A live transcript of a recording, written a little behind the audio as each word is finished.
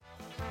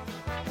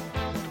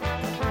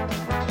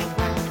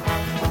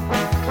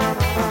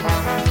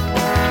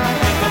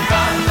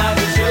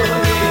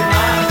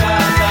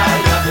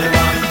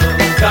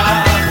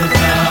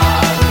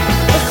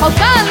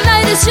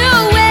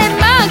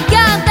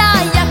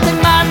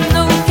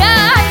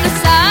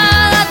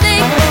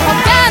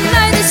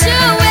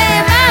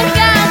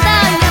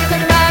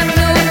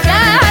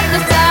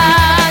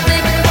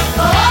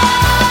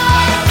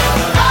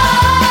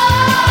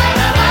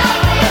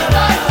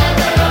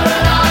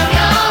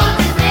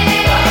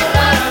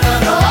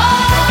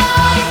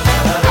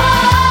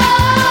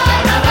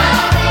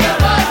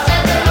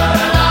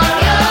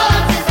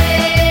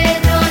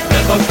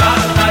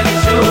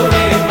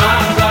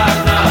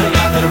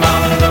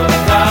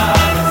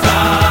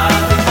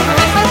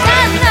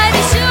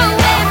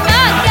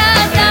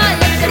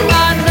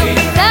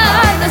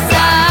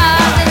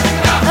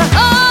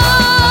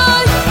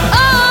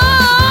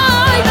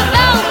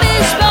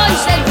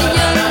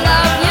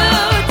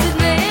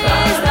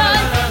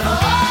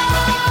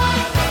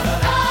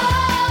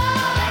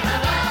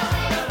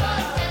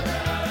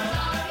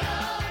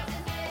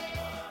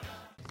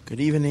Good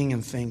evening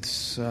and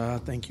thanks.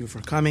 Thank you for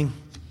coming.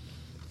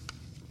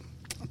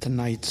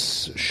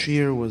 Tonight's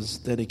shir was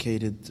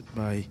dedicated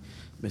by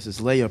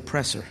Mrs. Leah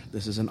Presser.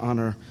 This is an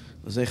honor.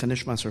 L'zecha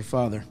nishmas, her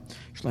father.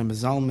 Shlomo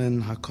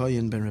Zalman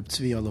Hakoyin ben Reb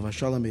Tzvi Olav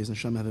Hashalom. Beis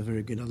Hashem have a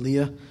very good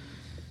aliyah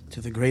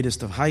to the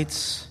greatest of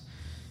heights,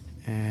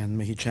 and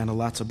may he channel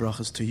lots of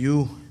brachas to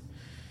you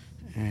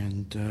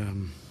and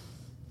to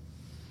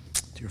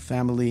your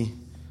family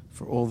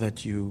for all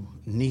that you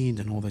need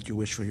and all that you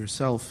wish for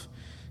yourself,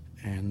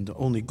 and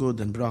only good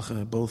and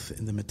bracha both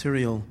in the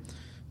material,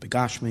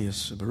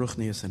 begashmius,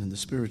 beruchnius, and in the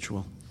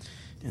spiritual.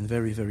 And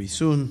very, very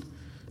soon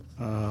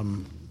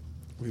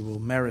we will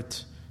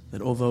merit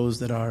that all those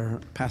that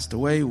are passed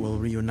away will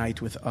reunite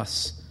with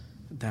us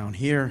down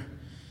here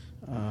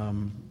by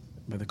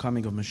the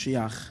coming of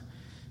Mashiach,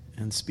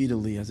 and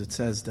speedily, as it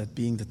says, that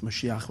being that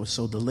Mashiach was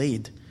so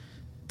delayed,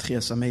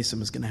 Tchias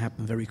HaMesim is going to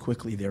happen very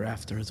quickly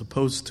thereafter, as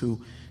opposed to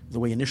the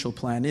way initial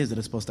plan is that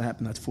it's supposed to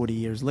happen at 40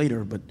 years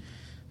later, but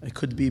it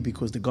could be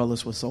because the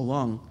Gullus was so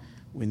long,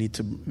 we need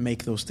to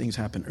make those things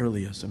happen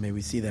earlier. So may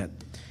we see that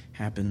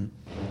happen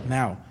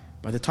now.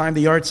 By the time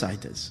the yard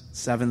site is,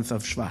 7th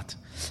of Shvat.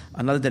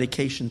 Another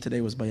dedication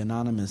today was by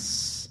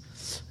Anonymous,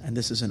 and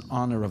this is in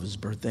honor of his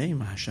birthday.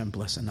 May Hashem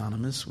bless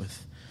Anonymous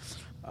with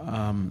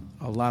a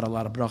lot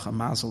of bracha,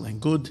 mazel,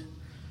 and good,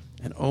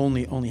 and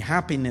only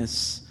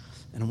happiness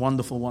and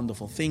wonderful,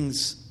 wonderful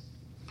things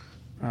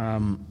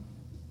in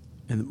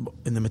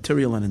the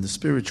material and in the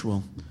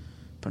spiritual.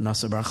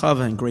 Parnasa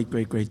Barchava, and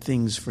great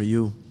things for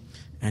you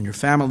and your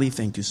family.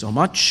 Thank you so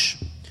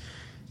much.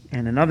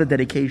 And another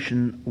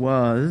dedication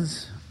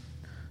was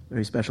a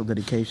very special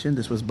dedication.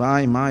 This was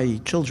by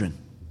my children.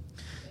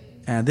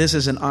 And this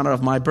is in honor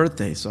of my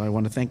birthday, so I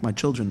want to thank my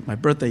children. My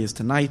birthday is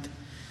tonight,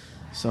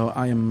 so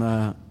I am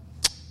a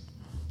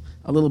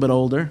little bit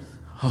older,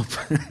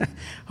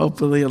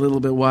 hopefully a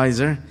little bit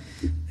wiser,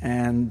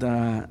 and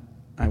I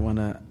want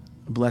to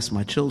bless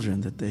my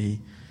children that they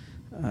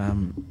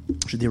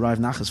should derive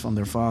nachas from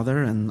their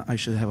father, and I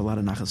should have a lot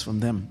of nachas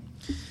from them.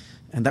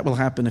 And that will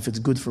happen if it's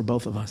good for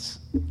both of us.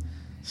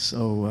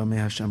 So may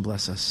Hashem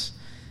bless us,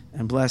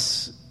 and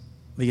bless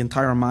the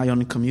entire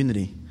Mayon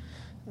community,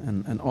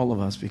 and all of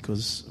us,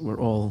 because we're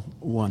all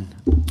one.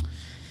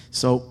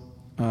 So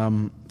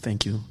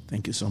thank you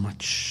so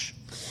much.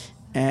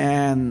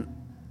 And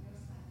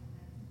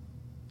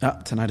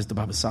tonight is the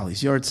Baba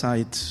Sali's yard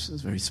site. It's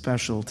very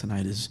special.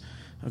 Tonight is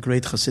a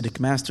great Hasidic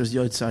master's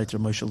yard site,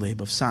 Rav Moshe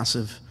Leib of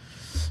Sasev.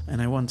 And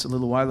a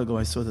little while ago,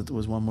 I saw that there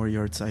was one more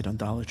yard site on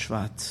Dalet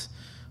Shvat,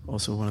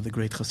 also one of the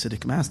great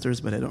Hasidic masters,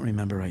 but I don't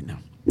remember right now.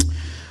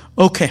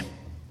 Okay.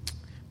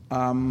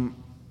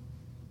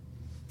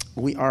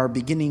 We are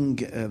beginning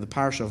the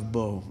Parsha of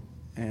Bo,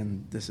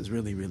 and this is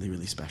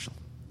really special.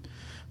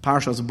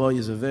 Parsha of Bo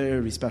is a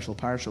very special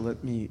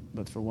Parsha.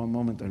 But for one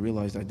moment I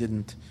realized I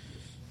didn't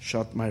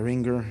shut my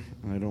ringer,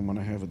 and I don't want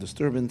to have a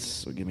disturbance,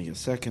 so give me a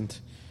second.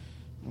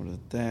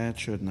 That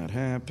should not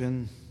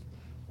happen.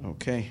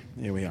 Okay,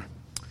 here we are.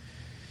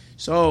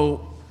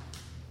 So,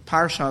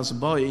 Parshas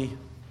Bo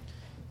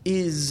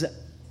is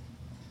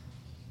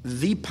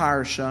the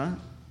Parsha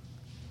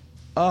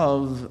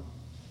of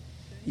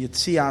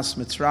Yetzias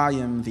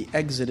Mitzrayim, the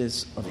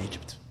Exodus of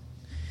Egypt.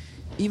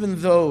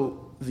 Even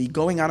though the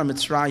going out of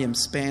Mitzrayim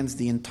spans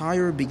the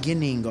entire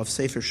beginning of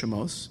Sefer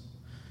Shemos,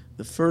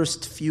 the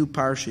first few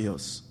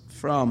Parshios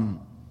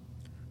from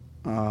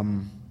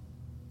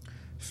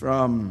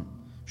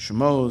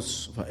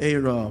Shemos,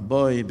 Va'era,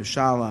 Boi,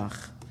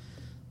 B'Shalach,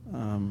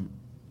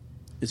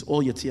 is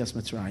all Yetzias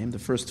Mitzrayim, the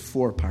first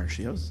 4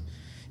 Parshios.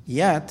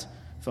 Yet,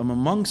 from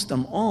amongst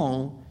them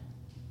all,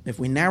 if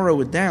we narrow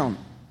it down,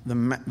 the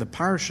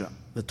Parsha,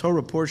 the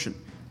Torah portion,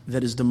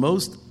 that is the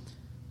most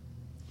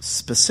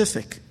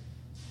specific,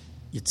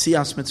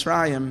 Yetzias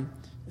Mitzrayim,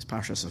 is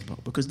Parshas Bo,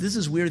 because this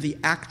is where the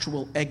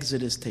actual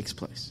Exodus takes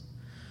place.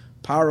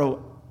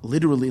 Paro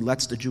literally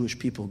lets the Jewish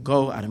people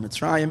go out of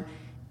Mitzrayim,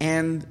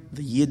 and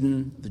the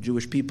Yidden, the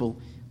Jewish people,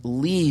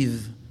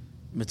 leave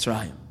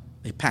Mitzrayim.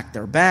 They pack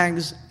their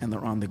bags and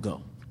they're on the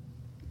go.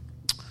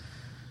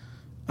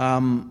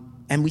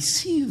 And we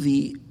see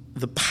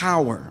the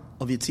power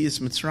of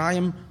Yetzias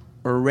Mitzrayim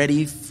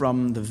already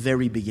from the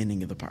very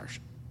beginning of the parsha.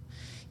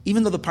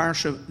 Even though the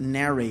parsha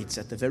narrates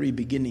at the very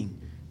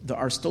beginning, there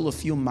are still a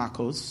few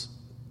makos.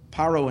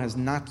 Paro has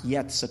not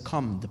yet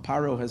succumbed.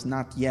 Paro has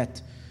not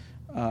yet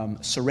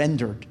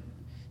surrendered.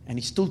 And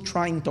he's still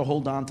trying to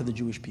hold on to the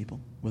Jewish people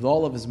with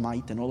all of his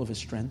might and all of his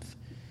strength.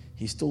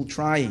 He's still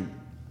trying,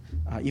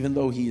 even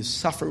though he is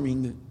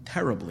suffering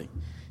terribly,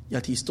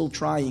 yet he's still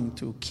trying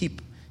to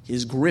keep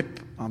his grip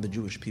on the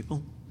Jewish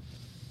people.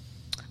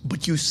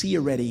 But you see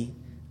already,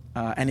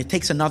 and it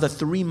takes another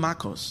 3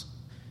 makos,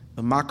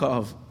 the makkah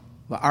of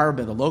the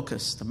arba, the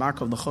locust, the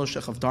makkah of the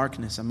choshech of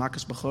darkness, and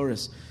makkahs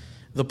bechoris,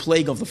 the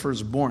plague of the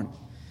firstborn,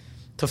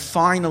 to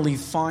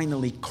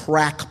finally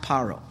crack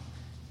Paro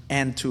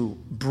and to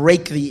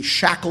break the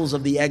shackles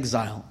of the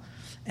exile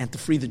and to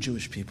free the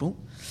Jewish people.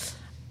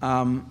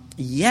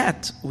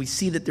 Yet, we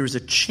see that there's a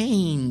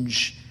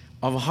change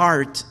of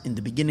heart in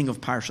the beginning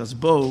of Parshas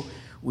Bo.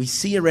 We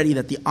see already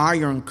that the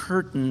Iron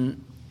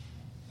Curtain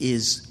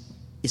is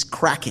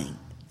cracking,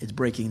 it's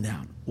breaking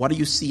down. What do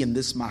you see in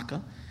this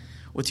makkah?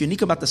 What's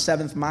unique about the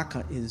 7th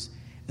makkah is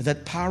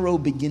that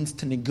Paro begins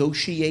to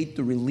negotiate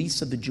the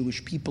release of the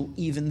Jewish people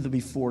even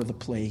before the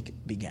plague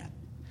began.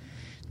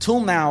 Till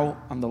now,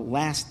 on the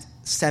last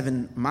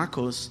 7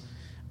 makkos,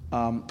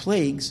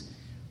 plagues,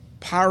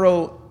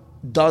 Paro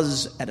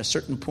does at a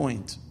certain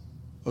point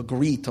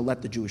agree to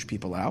let the Jewish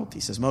people out. He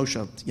says,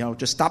 Moshe,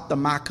 just stop the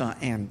makkah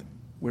and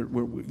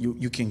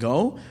you can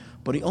go.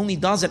 But he only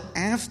does it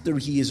after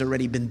he has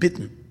already been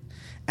bitten,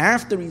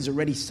 after he's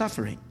already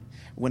suffering,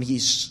 when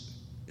he's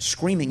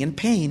screaming in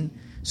pain.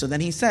 So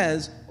then he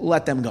says,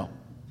 let them go.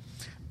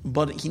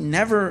 But when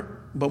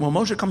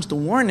Moshe comes to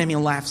warn him, he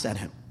laughs at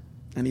him.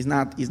 And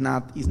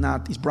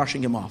he's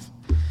brushing him off.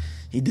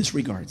 He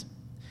disregards him.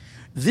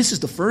 This is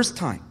the first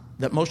time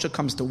that Moshe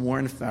comes to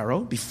warn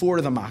Pharaoh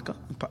before the Makkah,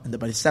 by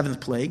the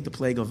 7th plague, the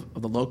plague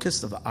of the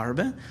locust, of the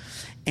Arba.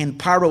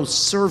 And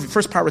first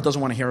Paro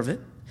doesn't want to hear of it.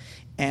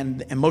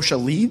 And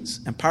Moshe leaves,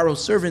 and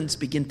Paro's servants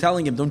begin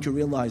telling him, don't you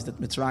realize that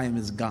Mitzrayim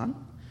is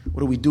gone?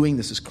 What are we doing?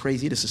 This is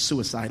crazy. This is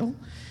suicidal.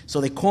 So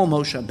they call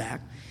Moshe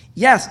back.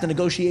 Yes, the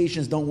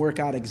negotiations don't work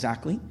out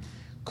exactly,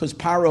 because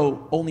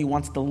Paro only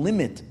wants to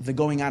limit the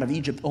going out of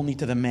Egypt only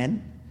to the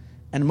men.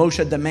 And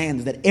Moshe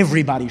demands that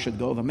everybody should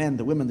go. The men,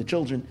 the women, the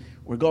children,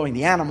 we're going.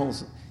 The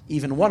animals,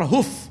 even one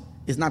hoof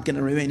is not going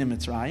to remain in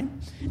Mitzrayim.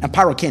 And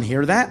Paro can't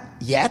hear that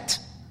yet.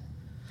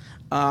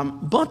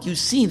 But you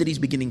see that he's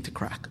beginning to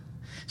crack.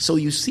 So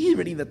you see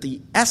already that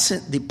the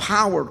essence, the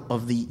power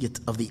of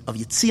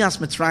Yetzias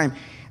Mitzrayim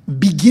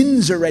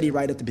begins already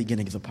right at the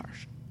beginning of the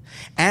parsha.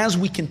 As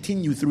we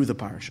continue through the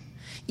parsha,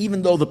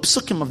 even though the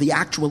psukim of the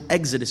actual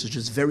Exodus is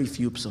just very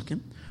few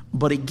psukim,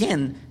 but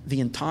again,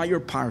 the entire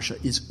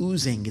parsha is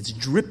oozing, it's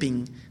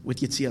dripping with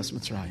Yetzias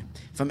Mitzrayim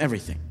from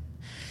everything.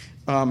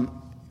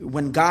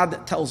 When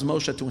God tells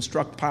Moshe to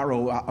instruct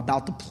Paro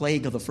about the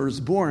plague of the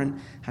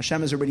firstborn,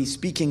 Hashem is already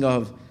speaking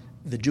of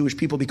the Jewish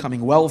people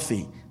becoming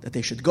wealthy, that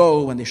they should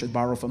go and they should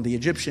borrow from the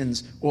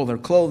Egyptians all their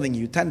clothing,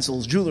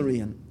 utensils, jewelry,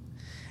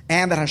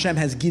 and that Hashem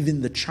has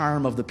given the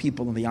charm of the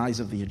people in the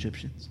eyes of the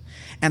Egyptians.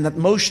 And that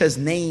Moshe's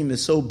name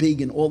is so big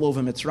and all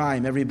over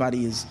Mitzrayim,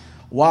 everybody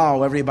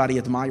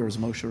admires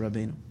Moshe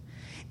Rabbeinu.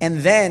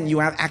 And then you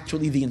have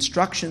actually the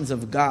instructions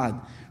of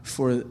God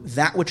for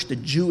that which the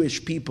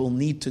Jewish people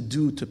need to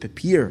do to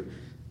prepare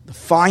the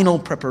final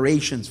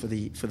preparations for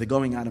the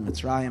going out of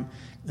Mitzrayim,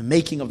 the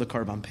making of the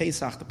Karban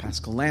Pesach, the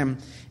Paschal Lamb,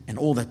 and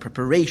all that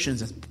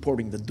preparations, and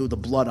pouring the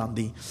blood on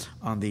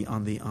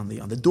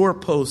the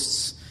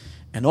doorposts,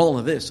 and all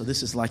of this. So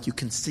this is like, you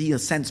can see a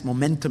sense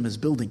momentum is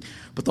building.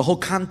 But the whole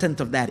content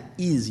of that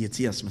is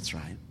Yetzias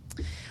Mitzrayim.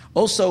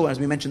 Also, as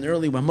we mentioned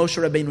earlier, when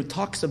Moshe Rabbeinu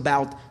talks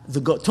about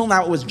till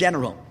now it was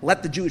general,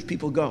 let the Jewish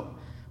people go.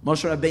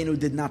 Moshe Rabbeinu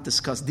did not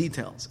discuss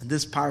details. In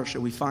this parsha,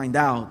 we find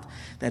out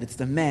that it's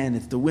the men,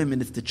 it's the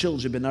women, it's the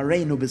children,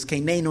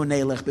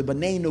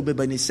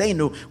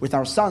 with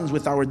our sons,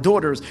 with our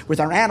daughters, with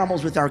our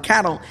animals, with our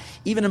cattle.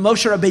 Even in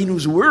Moshe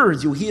Rabbeinu's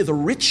words, you hear the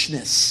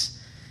richness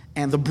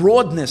and the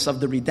broadness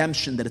of the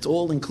redemption, that it's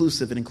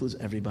all-inclusive, it includes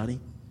everybody.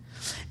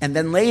 And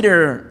then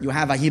later, you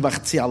have Ahibach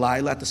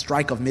Tzialayla at the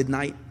strike of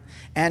midnight,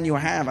 and you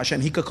have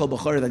Hashem Hikakol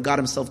B'chor, that God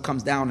himself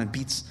comes down and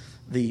beats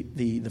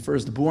the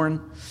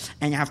firstborn,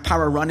 and you have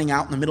Paro running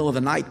out in the middle of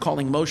the night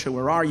calling Moshe,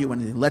 where are you?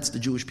 And he lets the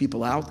Jewish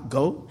people out,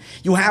 go.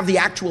 You have the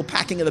actual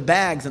packing of the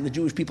bags and the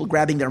Jewish people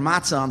grabbing their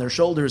matzah on their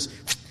shoulders,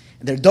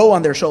 their dough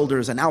on their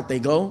shoulders, and out they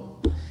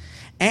go.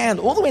 And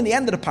all the way in the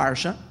end of the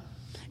parsha,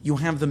 you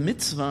have the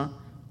mitzvah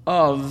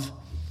of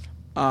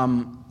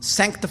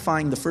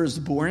sanctifying the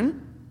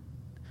firstborn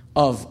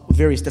of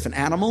various different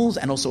animals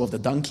and also of the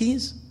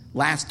donkeys,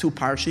 last 2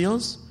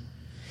 parshios.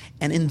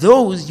 And in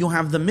those, you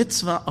have the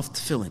mitzvah of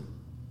tefillin.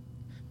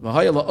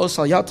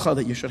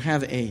 That you should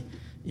have it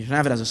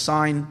as a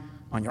sign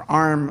on your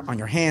arm, on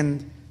your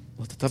hand.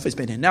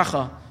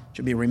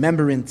 Should be a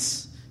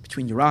remembrance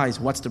between your eyes.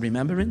 What's the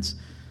remembrance?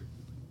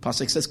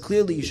 Pasuk says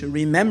clearly you should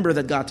remember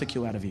that God took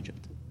you out of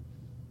Egypt.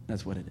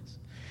 That's what it is.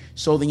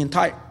 So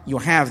you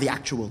have the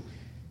actual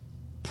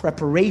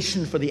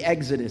preparation for the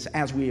Exodus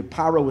as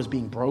Paro was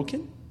being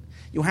broken.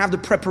 You have the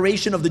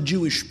preparation of the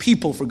Jewish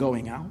people for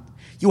going out.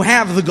 You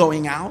have the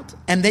going out,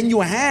 and then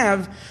you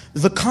have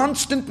the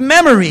constant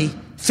memory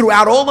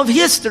throughout all of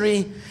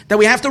history that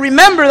we have to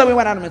remember that we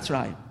went out of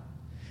Mitzrayim.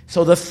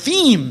 So the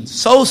theme,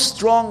 so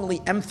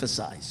strongly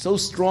emphasized, so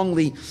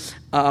strongly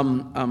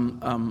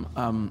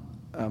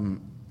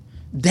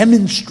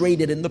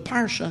demonstrated in the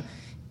Parsha,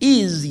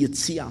 is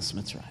Yetzias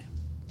Mitzrayim.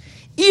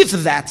 If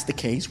that's the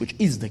case, which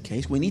is the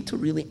case, we need to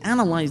really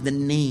analyze the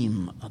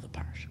name of the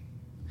Parsha.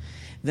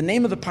 The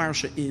name of the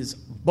Parsha is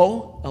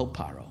Bo El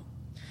Paro.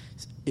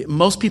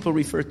 Most people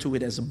refer to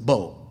it as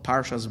Bo,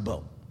 Parsha's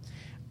Bo.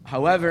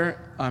 However,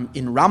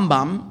 in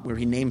Rambam, where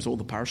he names all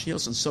the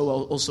Parshios, and so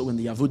also in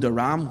the Avuda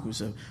Ram,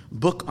 who's a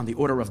book on the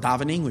order of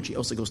davening, which he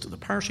also goes to the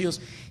Parshios,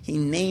 he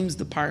names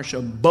the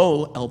Parsha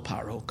Bo El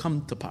Paro,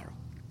 come to Paro.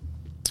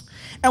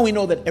 And we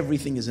know that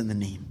everything is in the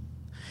name.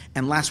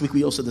 And last week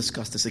we also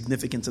discussed the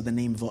significance of the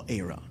name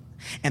Vo'era.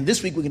 And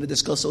this week we're going to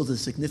discuss also the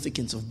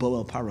significance of Bo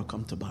El Paro,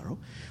 come to Paro,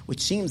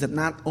 which seems that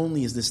not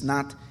only is this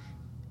not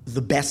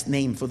the best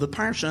name for the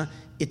Parsha,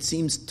 it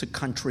seems to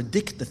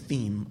contradict the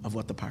theme of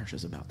what the Parsha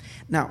is about.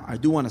 Now, I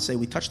do want to say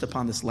we touched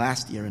upon this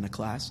last year in a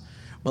class,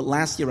 but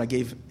last year I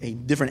gave a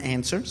different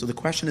answer. So the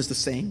question is the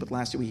same, but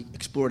last year we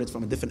explored it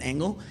from a different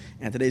angle,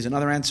 and today's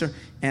another answer,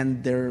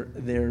 and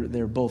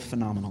they're both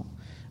phenomenal.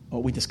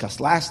 What we discussed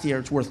last year,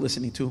 it's worth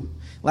listening to.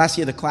 Last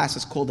year the class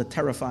is called A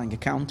Terrifying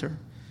Encounter.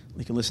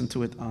 You can listen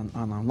to it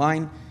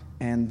online.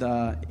 And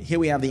here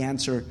we have the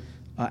answer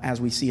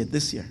as we see it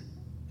this year.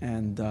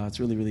 And it's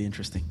really, really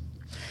interesting.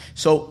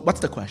 So what's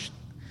the question?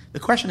 The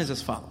question is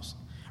as follows.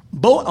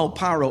 Bo El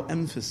Paro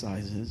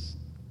emphasizes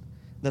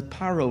that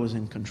Paro is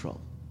in control.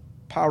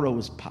 Paro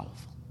is powerful.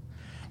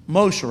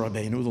 Moshe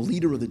Rabbeinu, the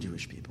leader of the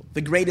Jewish people,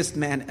 the greatest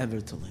man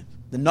ever to live,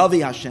 the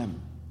Navi Hashem,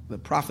 the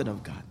prophet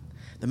of God,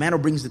 the man who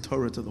brings the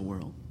Torah to the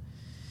world,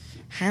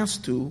 has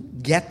to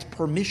get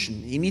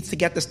permission. He needs to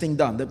get this thing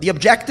done. The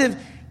objective,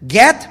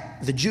 get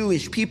the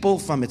Jewish people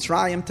from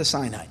Mitzrayim to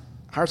Sinai,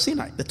 Har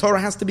Sinai. The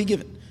Torah has to be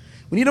given.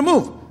 We need to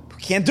move.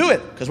 We can't do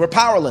it because we're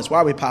powerless.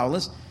 Why are we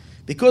powerless?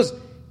 Because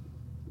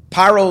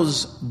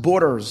Paro's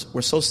borders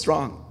were so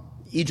strong.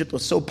 Egypt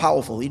was so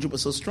powerful. Egypt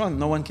was so strong.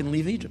 No one can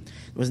leave Egypt.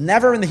 There was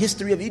never in the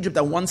history of Egypt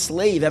that one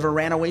slave ever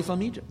ran away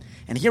from Egypt.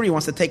 And here he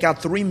wants to take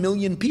out 3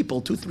 million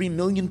people, 3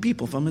 million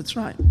people from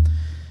Mitzrayim.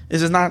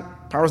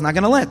 Paro's not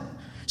going to let.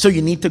 So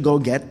you need to go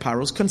get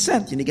Paro's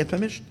consent. You need to get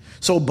permission.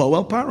 So Bo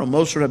El Paro,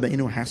 Moshe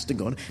Rabbeinu has to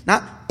go.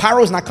 Now,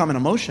 Paro's not coming to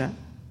Moshe.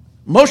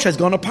 Moshe is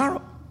going to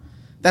Paro.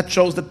 That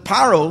shows that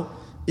Paro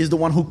is the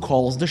one who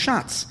calls the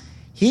shots.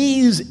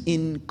 He's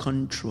in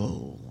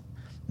control.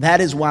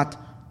 That is what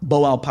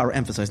Bo El Paro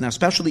emphasized. Now,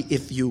 especially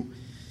if you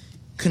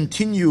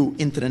continue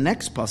into the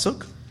next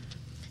pasuk,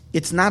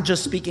 it's not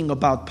just speaking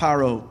about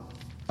Paro,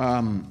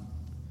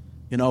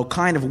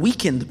 kind of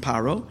weakened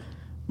Paro,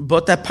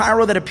 but that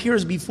Paro that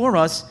appears before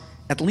us,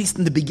 at least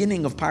in the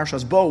beginning of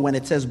Parshas Bo, when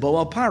it says Bo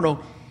El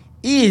Paro,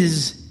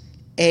 is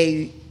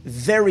a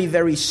very,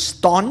 very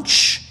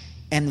staunch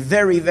and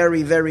very,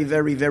 very, very,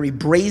 very, very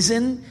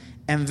brazen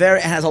and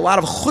has a lot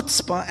of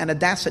chutzpah and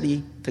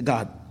audacity to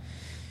God.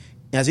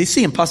 As you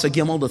see in Pasuk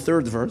Gimel, the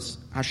 3rd verse,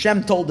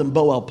 Hashem told him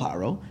Bo El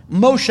Paro.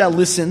 Moshe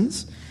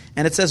listens,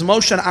 and it says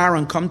Moshe and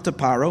Aaron come to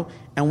Paro,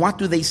 and what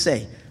do they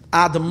say?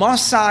 Ad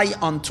Mosai,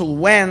 until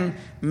when?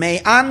 Me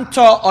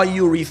anta, are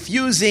you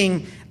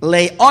refusing?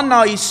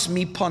 Le'onois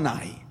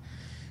miponai.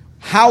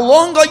 How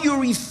long are you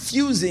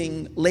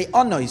refusing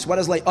le'onois? What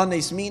does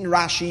le'onois mean?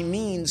 Rashi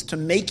means to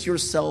make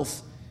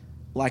yourself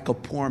like a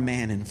poor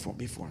man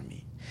before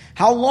me.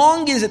 How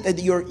long is it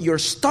that you're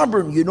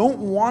stubborn? You don't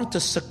want to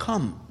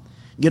succumb.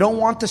 You don't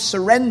want to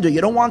surrender.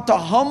 You don't want to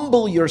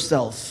humble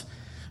yourself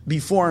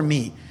before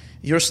me.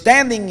 You're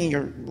standing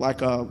here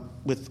like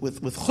with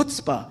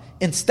chutzpah.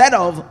 Instead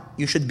of,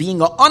 you should be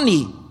a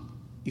ani.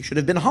 You should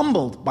have been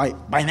humbled by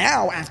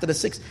now after the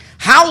 6th.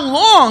 How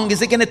long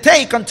is it going to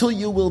take until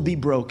you will be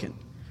broken?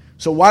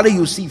 So what do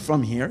you see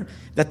from here?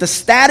 That the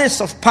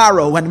status of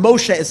Paro when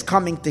Moshe is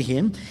coming to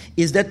him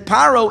is that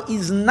Paro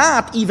is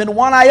not even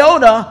one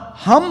iota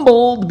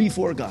humbled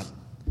before God.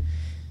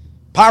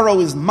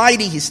 Paro is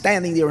mighty, he's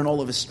standing there in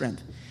all of his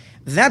strength.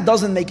 That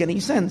doesn't make any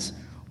sense.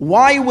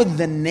 Why would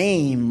the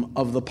name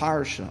of the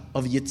Parsha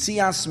of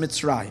Yetzias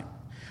Mitzrayim,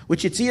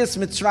 which Yetzias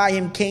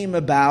Mitzrayim came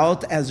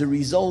about as a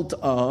result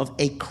of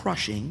a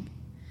crushing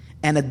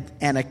and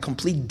a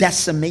complete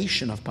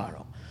decimation of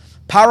Paro.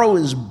 Paro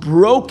is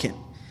broken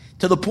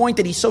to the point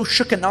that he's so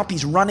shooken up,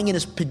 he's running in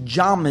his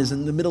pajamas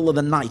in the middle of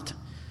the night.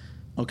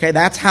 Okay,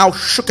 that's how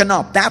shooken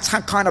up, that's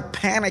how kind of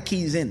panic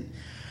he's in.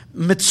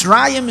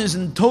 Mitzrayim is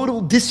in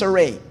total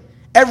disarray.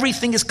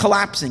 Everything is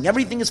collapsing.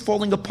 Everything is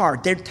falling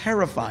apart. They're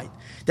terrified.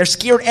 They're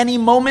scared any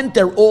moment.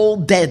 They're all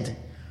dead.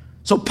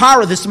 So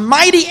Paro, this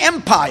mighty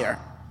empire,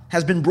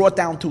 has been brought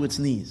down to its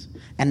knees.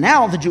 And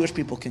now the Jewish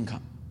people can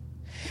come.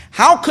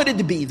 How could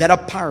it be that a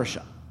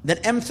parsha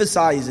that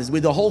emphasizes,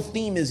 where the whole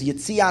theme is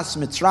Yetzias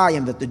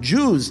Mitzrayim, that the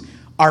Jews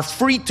are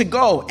free to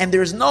go, and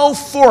there's no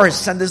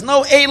force and there's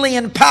no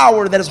alien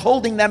power that is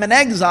holding them in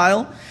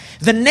exile,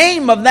 the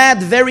name of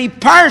that very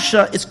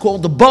parsha is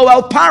called the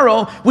Boel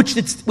Paro,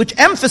 which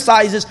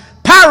emphasizes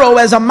Paro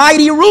as a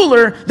mighty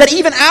ruler, that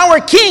even our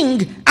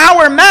king,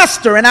 our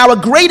master, and our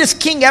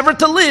greatest king ever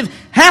to live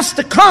has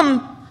to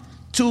come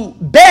to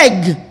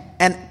beg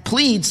and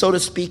plead, so to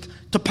speak,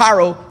 to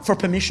Paro for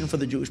permission for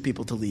the Jewish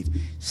people to leave.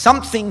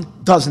 Something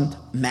doesn't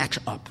match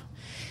up.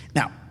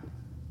 Now,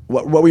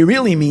 what we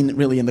really mean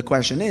in the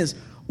question is,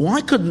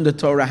 why couldn't the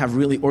Torah have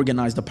really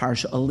organized the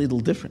parsha a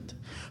little different?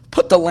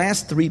 Put the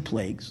last 3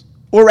 plagues,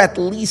 or at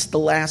least the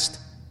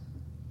last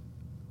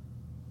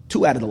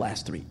 2 out of the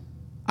last 3,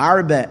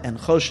 Arbe and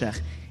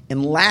Choshech,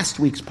 in last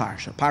week's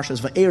parsha,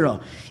 Parshas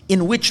Va'era,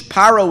 in which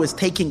Paro is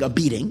taking a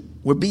beating.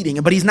 We're beating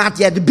him, but he's not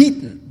yet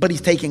beaten, but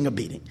he's taking a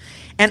beating.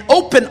 And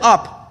open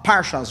up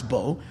Parshas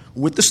Bo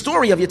with the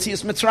story of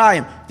Yetzias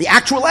Mitzrayim, the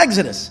actual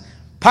Exodus.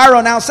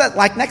 Paro now said,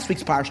 like next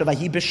week's parsha,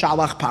 Vahi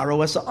b'shalach Paro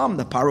esa'am,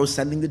 that Paro is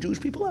sending the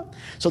Jewish people out.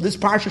 So this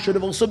parsha should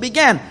have also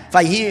began,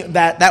 Vahi,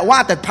 that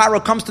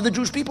Paro comes to the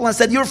Jewish people and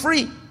said, you're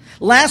free.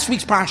 Last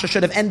week's parsha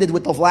should have ended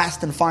with the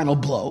last and final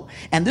blow,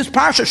 and this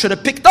parsha should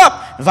have picked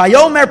up,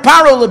 Vayomer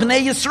Paro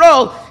l'bnei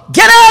Yisrael,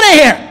 get out of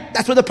here!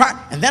 That's what the parsha,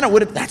 and then it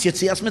would have, that's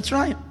Yetzias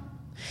Mitzrayim.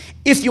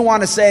 If you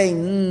want to say,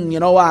 you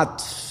know what,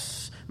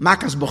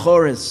 Makas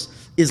Bechoros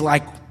is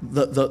like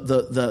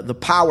the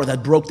power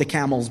that broke the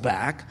camel's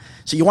back,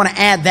 so you want to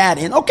add that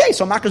in. Okay,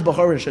 so Makas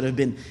Bechoros should have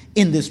been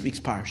in this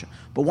week's parsha.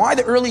 But why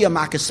the earlier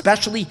Makas,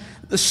 especially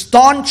the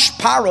staunch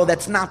Paro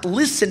that's not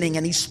listening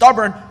and he's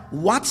stubborn,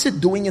 what's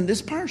it doing in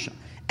this parsha?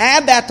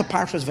 Add that to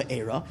Parshas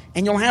Va'era,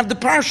 and you'll have the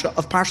parsha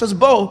of Parshas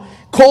Bo,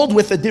 called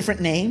with a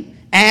different name,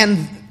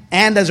 and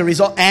as a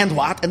result, and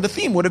what? And the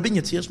theme would have been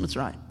Yetzias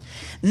Mitzrayim.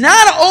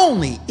 Not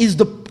only is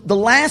the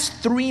last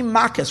 3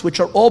 Makas, which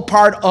are all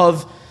part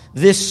of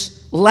this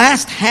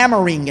last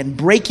hammering and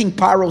breaking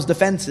Paro's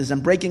defenses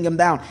and breaking them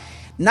down,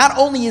 not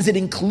only is it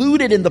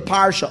included in the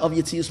parsha of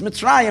Yetzias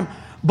Mitzrayim,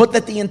 but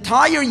that the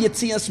entire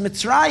Yetzias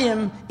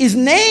Mitzrayim is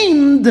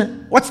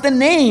named, what's the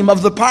name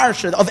of the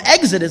parsha, of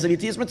Exodus, of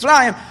Yetzias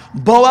Mitzrayim?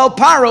 Boel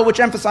Paro, which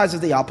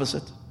emphasizes the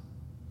opposite.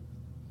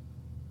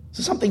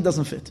 So something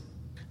doesn't fit.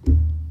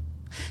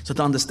 So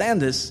to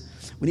understand this,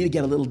 we need to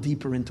get a little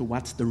deeper into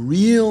what's the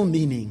real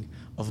meaning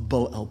of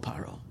Boel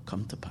Paro,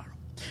 come to Paro.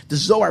 The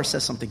Zohar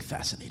says something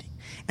fascinating.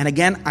 And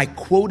again, I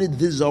quoted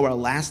this Zohar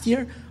last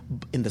year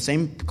in the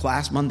same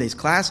class, Monday's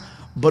class,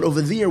 but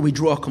over there we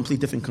draw a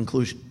complete different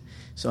conclusion.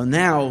 So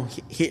now,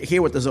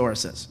 hear what the Zohar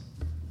says.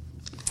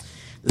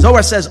 The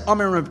Zohar says,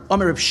 Omer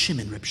Reb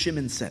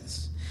Shimon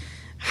says,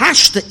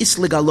 Hashta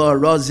islegala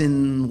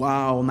razin,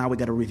 wow, now we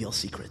got to reveal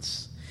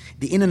secrets.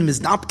 The inan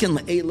mizdapkin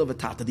le'ela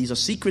v'tata. These are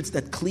secrets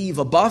that cleave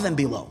above and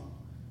below.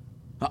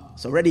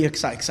 It's already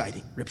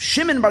exciting. Reb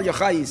Shimon Bar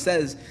Yochai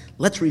says,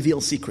 let's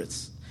reveal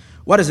secrets.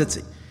 What does it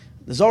say?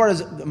 The Zohar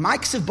is,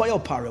 Ma'ksiv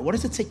Boyel Paro. What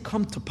does it say?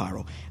 Come to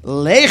Paro.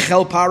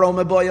 Lechel Paro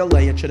meboyel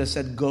lei. It should have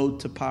said go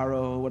to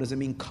Paro. What does it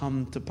mean?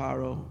 Come to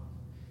Paro.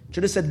 It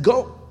should have said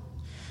go.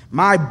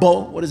 My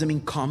bo. What does it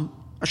mean? Come.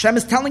 Hashem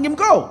is telling him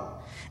go.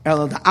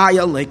 Hashem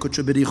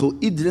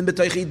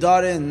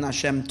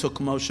took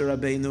Moshe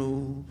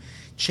Rabbeinu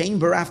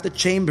chamber after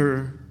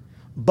chamber.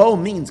 Bo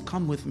means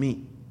come with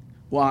me.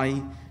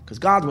 Why? Because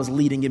God was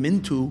leading him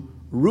into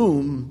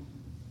room.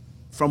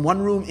 From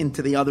one room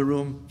into the other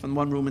room, from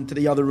one room into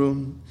the other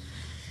room.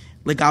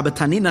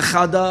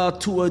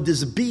 To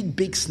this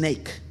big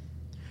snake.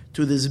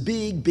 To this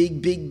big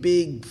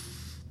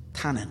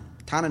tanin.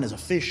 Tanin is a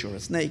fish or a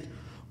snake,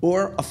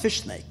 or a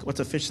fish snake.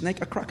 What's a fish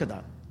snake? A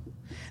crocodile.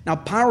 Now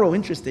Paro,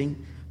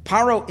 interesting,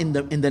 Paro in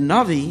the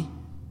Navi,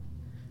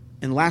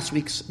 in last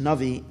week's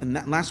Navi, in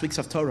last week's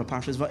Haftorah,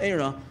 Parshas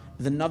Va'era,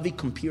 the Navi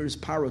compares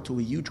Paro to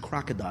a huge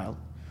crocodile,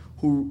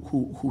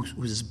 who's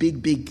this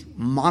big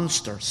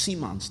monster, sea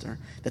monster,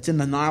 that's in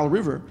the Nile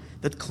River,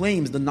 that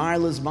claims the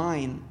Nile is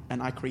mine,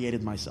 and I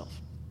created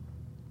myself.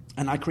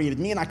 And I created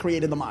me, and I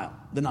created the Nile.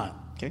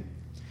 Okay?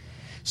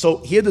 So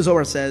here the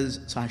Zohar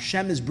says, so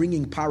Hashem is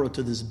bringing Paro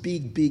to this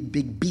big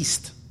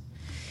beast.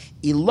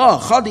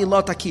 Ilah, Chad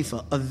Ilah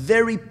Takifa, a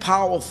very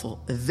powerful,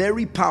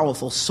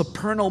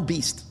 supernal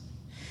beast.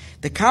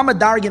 The Kama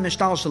Dargim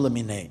Eshtal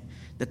Shalamine,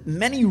 that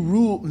many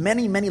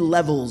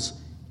levels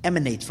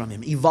emanate from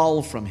him,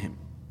 evolve from him.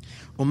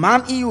 This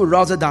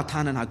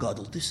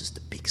is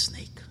the big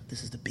snake.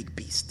 This is the big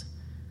beast.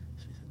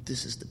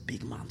 This is the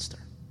big monster.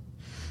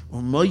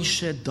 And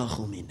Moshe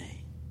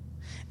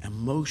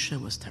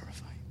was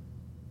terrified.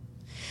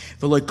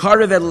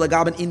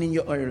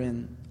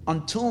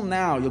 Until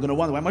now, you're going to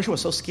wonder why Moshe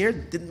was so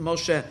scared. Didn't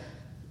Moshe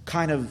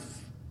kind of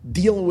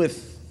deal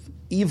with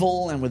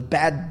evil and with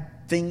bad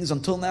things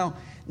until now?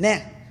 Nah.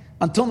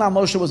 Until now,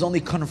 Moshe was only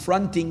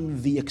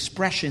confronting the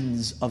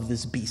expressions of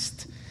this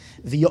beast.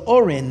 The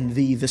Yorin,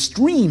 the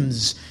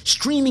streams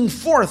streaming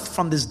forth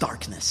from this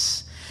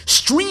darkness.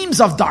 streams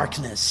of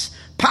darkness,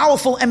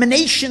 powerful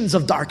emanations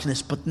of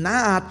darkness, but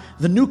not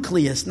the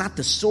nucleus, not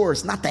the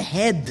source, not the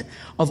head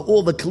of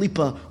all the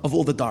klipa, of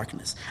all the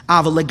darkness.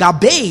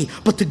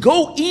 But to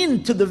go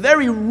into the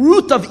very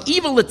root of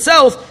evil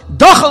itself,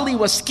 Dachali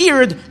was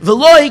scared,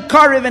 Veloi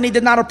Karev, and he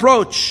did not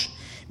approach.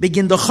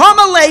 Begin the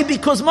Chamalei,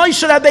 because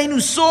Moshe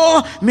Rabbeinu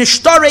saw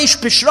Mishtaresh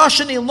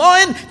Pishrashin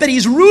Eloin, that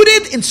he's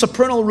rooted in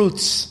supernal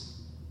roots.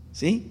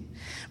 See?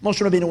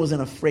 Moshe Rabbeinu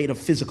wasn't afraid of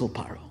physical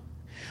Paro.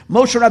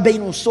 Moshe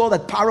Rabbeinu saw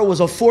that Paro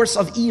was a force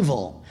of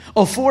evil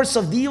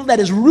that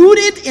is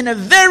rooted in a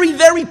very,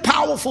 very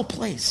powerful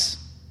place.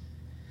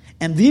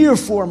 And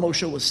therefore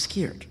Moshe was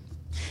scared.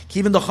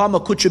 When God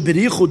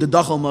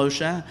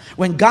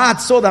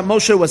saw that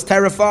Moshe was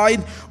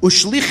terrified,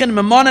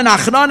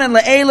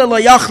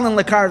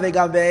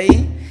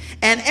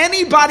 and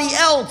anybody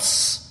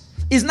else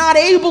is not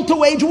able to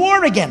wage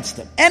war against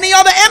him, any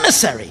other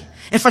emissary.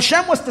 If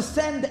Hashem was to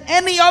send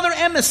any other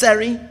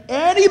emissary,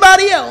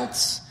 anybody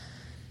else,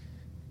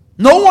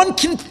 no one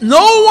can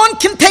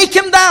take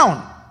him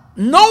down.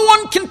 No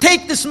one can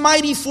take this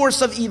mighty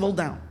force of evil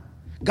down.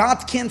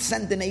 God can't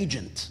send an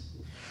agent.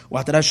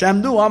 What did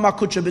Hashem do?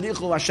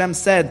 Hashem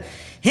said,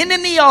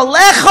 Hineni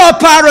alecha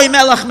Paroi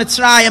melech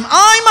Mitzrayim.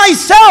 I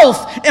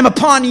myself am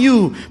upon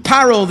you,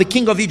 Paro, the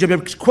king of Egypt.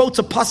 It quotes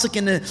a pasuk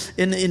in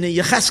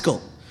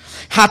Yecheskel.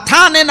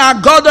 Hatanen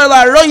agodel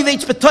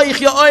aroivitz betoich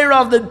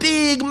yo'ira, of the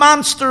big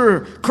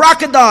monster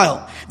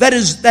crocodile that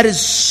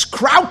is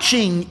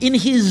crouching in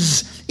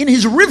his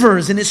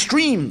rivers, in his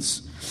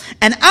streams.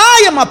 And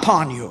I am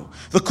upon you.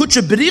 The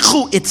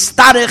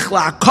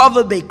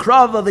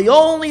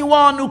only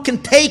one who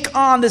can take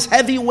on this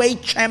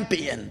heavyweight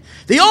champion,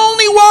 the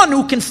only one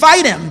who can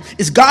fight him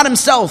is God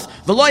himself.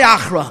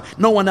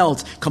 No one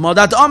else.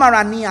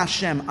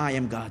 I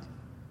am God.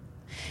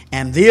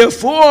 And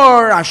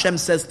therefore Hashem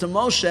says to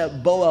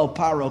Moshe, Boel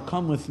Paro,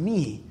 come with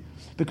me.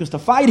 Because to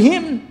fight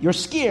him, you're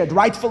scared,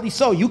 rightfully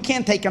so. You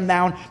can't take him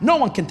down. No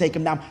one can take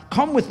him down.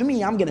 Come with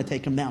me, I'm going to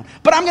take him down.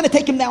 But I'm going to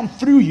take him down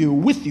through you,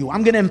 with you.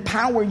 I'm going to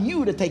empower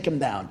you to take him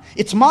down.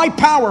 It's my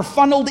power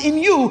funneled in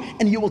you,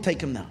 and you will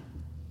take him down.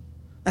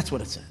 That's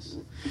what it says.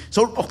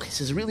 So,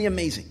 this is really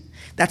amazing.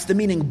 That's the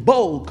meaning,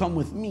 Bo, come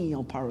with me,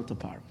 El Paro to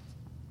Paro.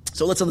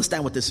 So let's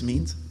understand what this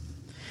means.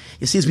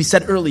 You see, as we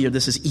said earlier,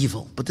 this is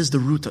evil, but this is the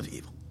root of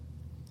evil.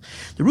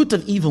 The root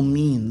of evil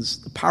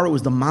means, the Paro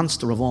is the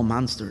monster of all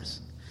monsters.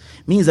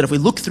 Means that if we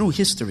look through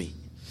history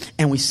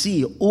and we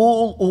see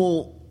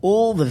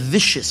all the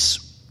vicious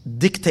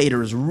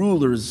dictators,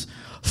 rulers,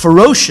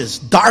 ferocious,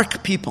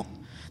 dark people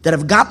that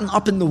have gotten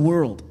up in the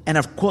world and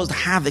have caused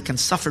havoc and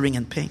suffering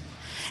and pain,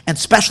 and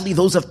especially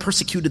those who have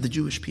persecuted the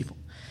Jewish people,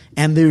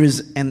 and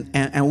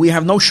we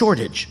have no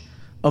shortage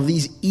of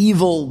these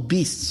evil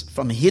beasts,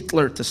 from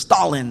Hitler to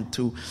Stalin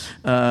to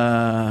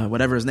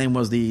whatever his name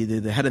was,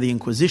 the head of the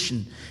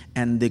Inquisition,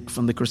 and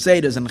from the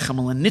Crusaders, and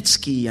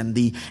Khmelnytsky, and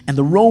the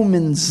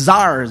Roman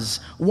czars,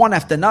 one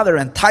after another,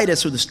 and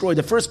Titus, who destroyed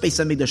the first Beis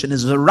Hamikdash, and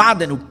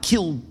Zeradan, who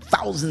killed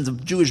thousands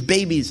of Jewish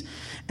babies.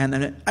 And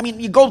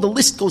the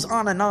list goes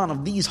on and on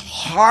of these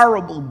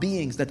horrible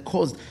beings that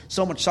caused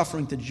so much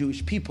suffering to the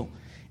Jewish people.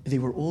 They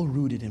were all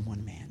rooted in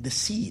one man, the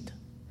seed.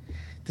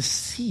 The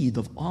seed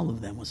of all of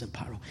them was in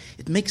Paro.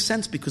 It makes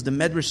sense because the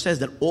Medrash says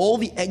that all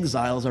the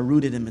exiles are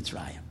rooted in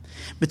Mitzrayim.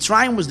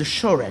 Mitzrayim was the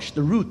shoresh,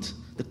 the root,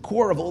 the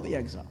core of all the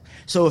exile.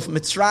 So if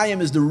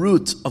Mitzrayim is the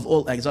root of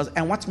all exiles,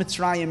 and what's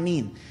Mitzrayim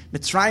mean?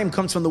 Mitzrayim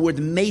comes from the word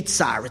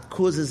meitzar. It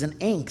causes an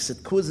angst,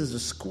 it causes a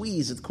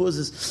squeeze, it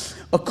causes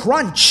a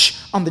crunch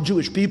on the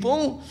Jewish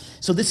people.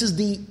 So this is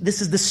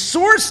the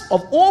source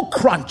of all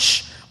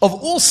crunch, of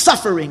all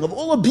suffering, of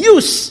all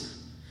abuse.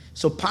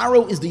 So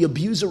Paro is the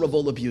abuser of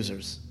all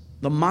abusers,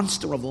 the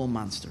monster of all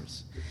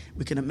monsters.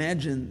 We can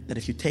imagine that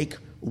if you take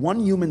one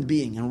human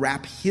being and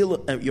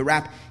you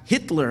wrap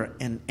Hitler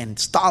and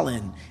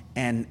Stalin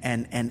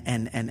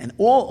and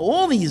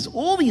all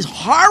these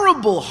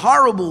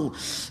horrible,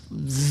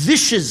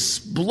 vicious,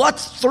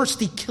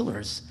 bloodthirsty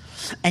killers,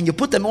 and you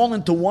put them all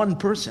into one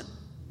person,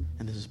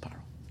 and this is Paro.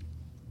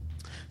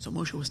 So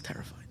Moshe was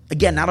terrified.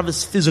 Again, not of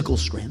his physical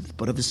strength,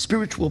 but of his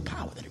spiritual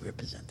power that he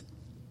represented.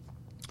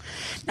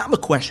 Now the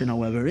question,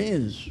 however,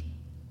 is,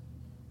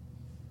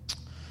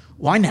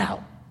 why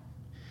now?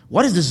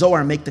 Why does the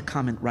Zohar make the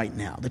comment right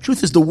now? The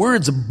truth is, the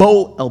words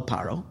Bo El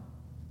Paro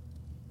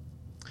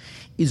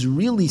is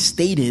really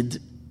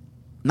stated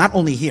not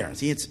only here.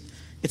 See, it's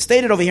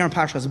stated over here in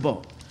Parshas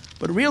Bo,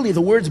 but really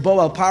the words Bo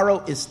El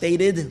Paro is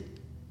stated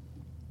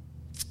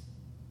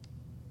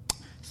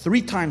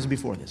 3 times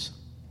before this.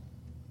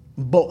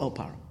 Bo El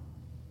Paro.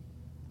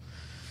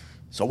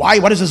 So why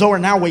does the Zohar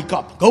now wake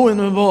up? Go in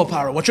the Bo El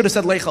Paro. What should have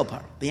said Lech El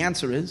Paro? The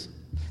answer is,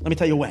 let me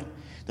tell you when.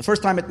 The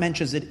first time it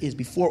mentions it is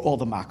before all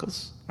the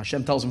Makkos.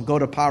 Hashem tells him, go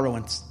to Paro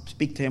and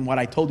speak to him what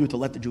I told you to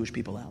let the Jewish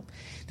people out.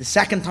 The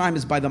second time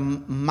is by the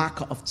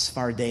Makkah of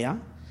Tzfardeya,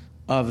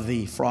 of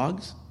the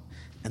frogs.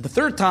 And the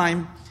third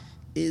time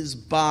is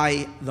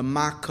by the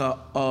Makkah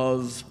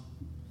of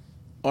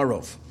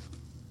Arov,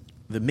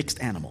 the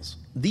mixed animals.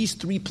 These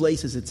 3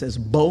 places it says,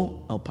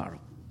 Bo El Paro.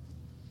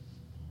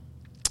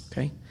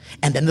 Okay?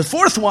 And then the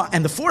fourth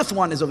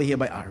one is over here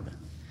by Arba.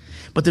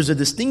 But there's a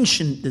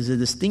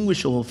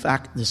distinguishable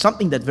fact, there's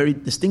something that very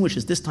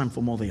distinguishes this time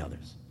from all the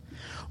others.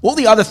 All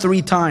the other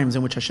 3 times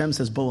in which Hashem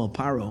says Bo al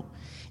Paro,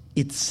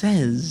 it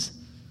says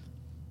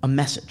a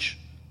message.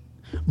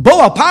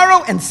 Bo al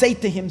Paro and say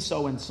to him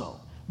so and so.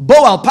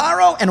 Bo al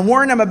Paro and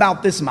warn him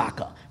about this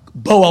makkah.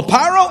 Bo al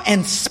Paro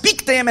and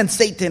speak to him and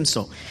say to him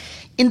so.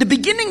 In the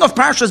beginning of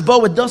Parshas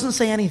Bo, it doesn't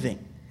say anything.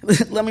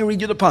 Let me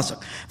read you the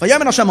pasuk.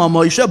 Vayomer Hashem al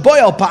Moshe, Bo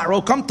al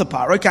Paro, come to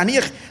Paro,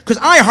 because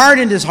I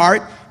hardened his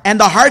heart and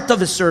the heart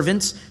of his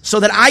servants, so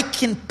that I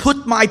can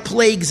put my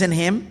plagues in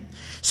him,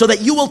 so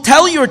that you will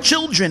tell your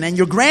children and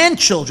your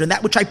grandchildren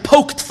that which I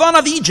poked fun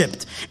of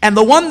Egypt, and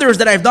the wonders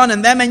that I've done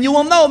in them, and you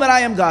will know that I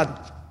am God.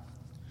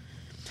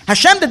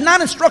 Hashem did not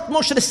instruct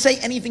Moshe to say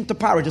anything to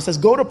Paro. It just says,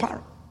 go to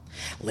Paro.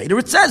 Later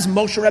it says,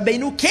 Moshe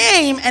Rabbeinu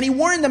came and he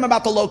warned them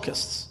about the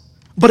locusts.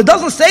 But it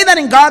doesn't say that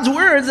in God's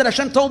words that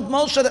Hashem told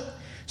Moshe that.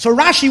 So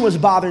Rashi was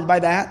bothered by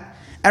that.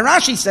 And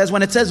Rashi says,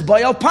 when it says,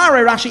 Boy al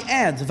Paro, Rashi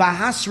adds,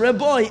 Vahasre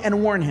boy,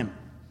 and warn him.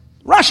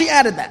 Rashi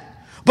added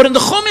that. But in the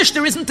Chumash,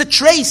 there isn't a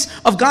trace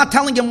of God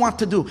telling him what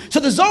to do. So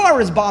the Zohar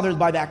is bothered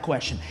by that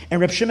question. And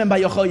Reb Shimon Bar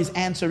Yochai's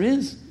answer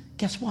is,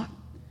 guess what?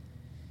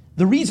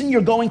 The reason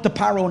you're going to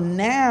Paro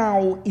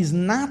now is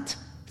not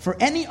for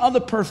any other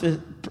purpose.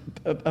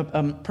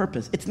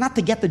 It's not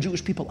to get the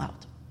Jewish people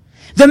out.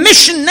 The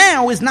mission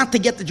now is not to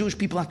get the Jewish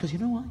people out, because you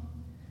know why?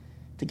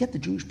 To get the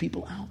Jewish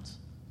people out.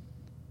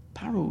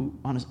 Paro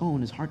on his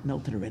own, his heart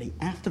melted already.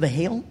 After the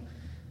hail,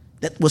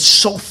 that was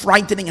so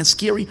frightening and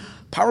scary,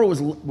 Paro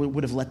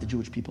would have let the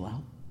Jewish people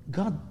out.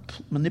 God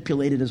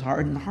manipulated his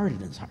heart and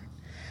hardened his heart.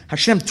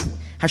 Hashem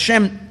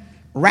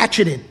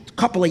ratcheted a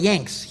couple of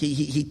yanks.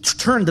 He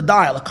turned the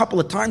dial a couple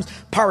of times.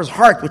 Paro's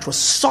heart, which was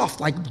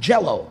soft like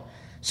jello,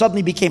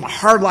 suddenly became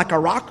hard like a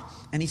rock,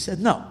 and he said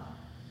no.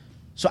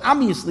 So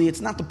obviously,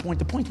 it's not the point.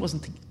 The point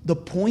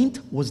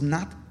was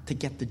not to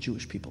get the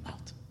Jewish people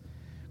out.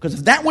 Because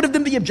if that would have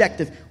been the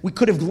objective, we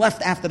could have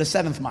left after the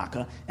 7th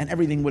Makkah and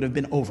everything would have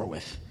been over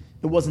with.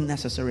 It wasn't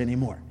necessary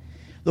anymore.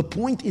 The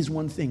point is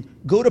one thing.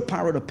 Go to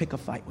Paro to pick a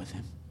fight with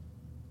him.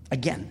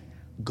 Again,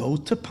 go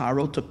to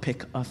Paro to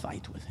pick a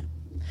fight with him.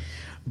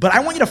 But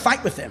I want you to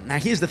fight with him. Now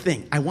here's the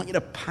thing. I want you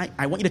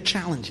to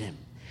challenge him.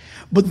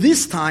 But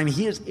this time,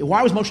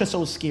 why was Moshe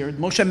so scared?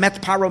 Moshe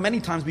met Paro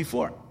many times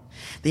before.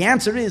 The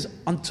answer is,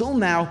 until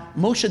now,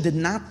 Moshe did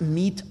not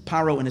meet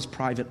Paro in his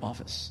private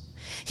office.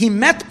 He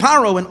met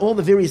Paro in all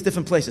the various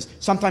different places,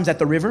 sometimes at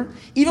the river.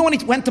 Even when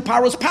he went to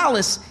Paro's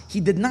palace, he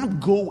did not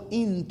go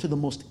into the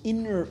most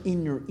inner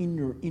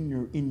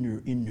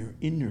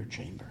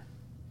chamber.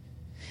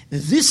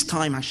 This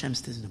time Hashem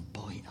says,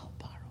 Boy el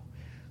Paro,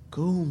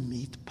 go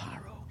meet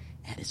Paro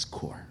at his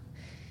core.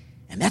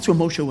 And that's where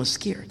Moshe was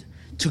scared.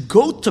 To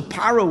go to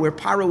Paro, where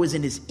Paro is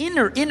in his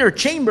inner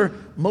chamber,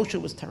 Moshe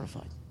was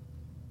terrified.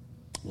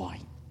 Why?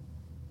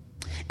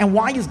 And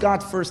why is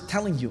God first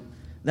telling you?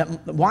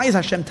 Why is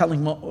Hashem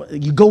telling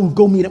you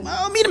go meet him?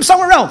 Oh, meet him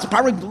somewhere else.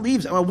 Paro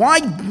leaves. Why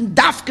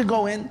Dafka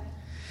go in?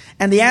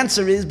 And the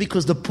answer is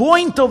because the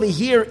point over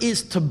here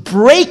is to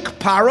break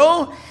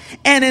Paro,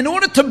 and in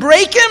order to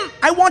break him,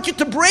 I want you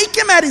to break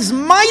him at his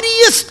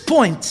mightiest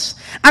points.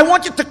 I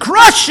want you to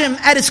crush him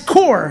at his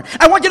core.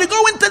 I want you to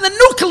go into the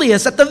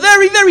nucleus, at the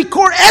very, very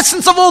core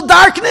essence of all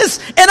darkness,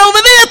 and over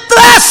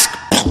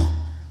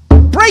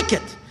there, break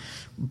it.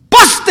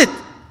 Bust it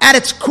at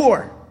its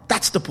core.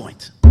 That's the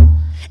point.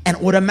 And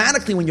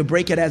automatically when you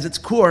break it at its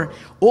core,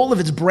 all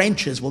of its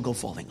branches will go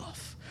falling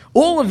off.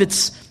 All of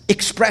its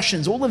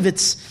expressions, all of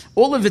its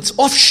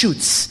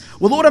offshoots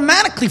will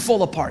automatically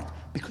fall apart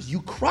because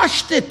you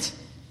crushed it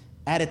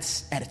at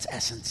its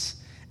essence,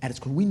 at its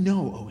core. We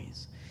know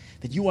always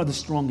that you are the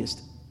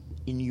strongest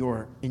in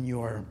your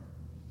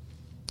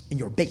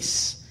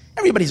base.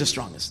 Everybody's the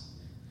strongest.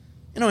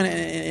 You know,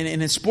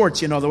 in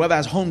sports, you know, whoever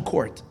has home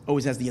court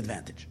always has the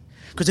advantage.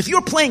 Because if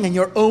you're playing in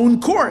your own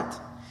court,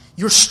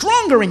 you're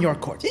stronger in your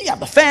court. You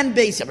have the fan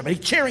base, everybody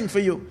cheering for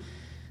you.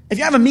 If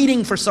you have a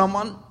meeting for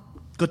someone,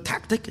 good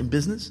tactic in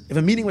business. If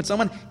a meeting with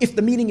someone, if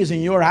the meeting is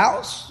in your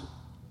house,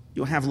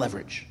 you'll have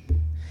leverage.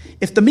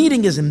 If the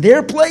meeting is in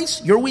their place,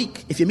 you're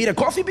weak. If you meet a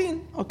coffee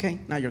bean, okay,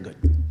 now you're good.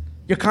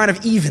 You're kind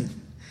of even.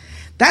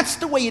 That's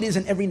the way it is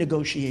in every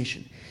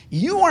negotiation.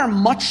 You are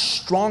much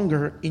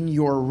stronger in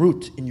your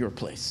root, in your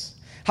place.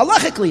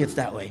 Halachically, it's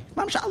that way.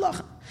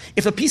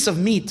 If a piece of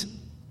meat,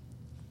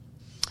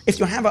 if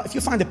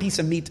you find a piece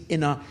of meat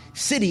in a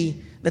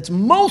city that's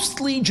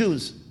mostly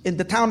Jews, in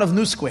the town of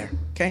New Square,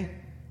 okay?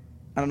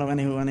 I don't know if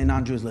any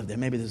non-Jews live there.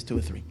 Maybe there's 2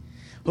 or 3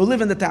 who live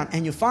in the town,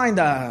 and you find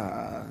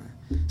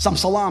some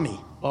salami,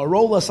 or a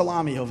roll of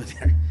salami over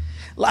there.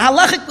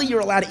 Halachically, you're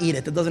allowed to eat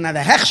it. It doesn't have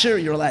a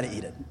hechsher, you're allowed to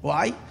eat it.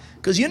 Why?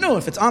 Because you know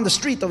if it's on the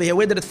street over here,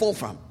 where did it fall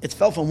from? It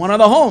fell from one of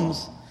the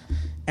homes,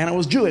 and it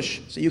was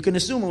Jewish, so you can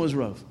assume it was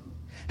Rov.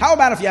 How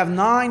about if you have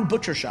 9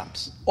 butcher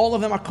shops? All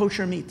of them are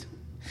kosher meat.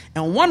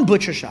 And one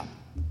butcher shop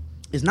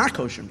is not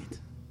kosher meat.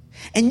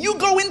 And you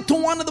go into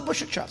one of the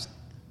butcher shops,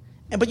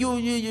 but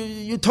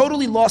you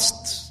totally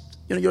lost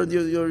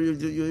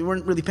You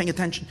weren't really paying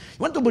attention.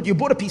 You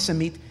bought a piece of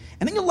meat,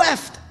 and then you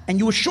left, and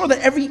you were sure that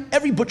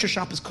every butcher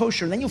shop is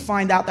kosher, and then you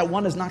find out that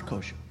one is not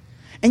kosher.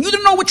 And you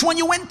didn't know which one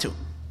you went to.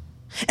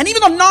 And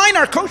even though 9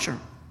 are kosher,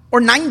 or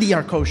 90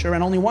 are kosher,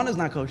 and only one is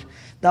not kosher,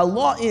 the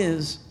law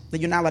is that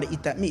you're not allowed to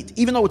eat that meat,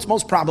 even though it's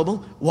most probable.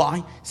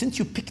 Why? Since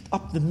you picked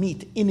up the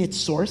meat in its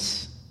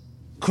source,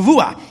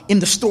 kavua, in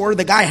the store,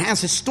 the guy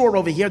has his store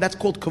over here, that's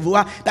called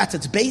kavua, that's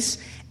its base.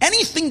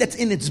 Anything that's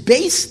in its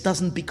base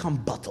doesn't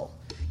become batal.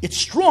 It's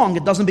strong,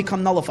 it doesn't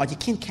become nullified. You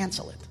can't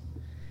cancel it.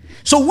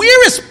 So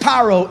where is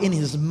Paro in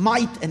his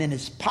might and in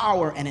his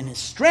power and in his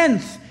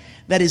strength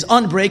that is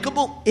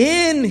unbreakable?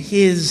 In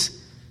his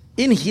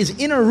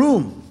inner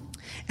room.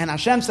 And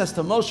Hashem says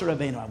to Moshe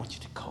Rabbeinu, I want you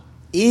to go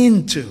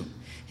into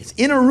his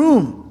inner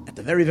room at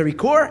the very, very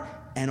core,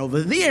 and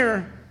over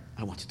there,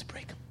 I want you to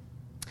break him.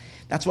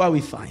 That's why we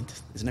find,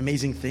 it's an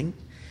amazing thing,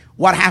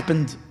 what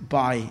happened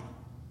by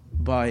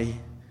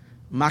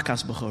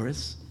Makas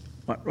Bechoros,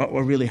 what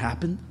really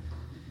happened.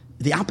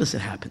 The opposite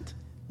happened.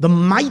 The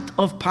might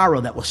of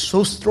Paro that was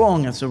so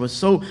strong and so was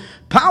so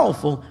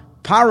powerful,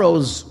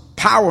 Paro's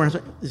power,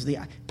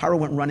 Paro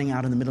went running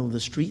out in the middle of the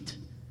street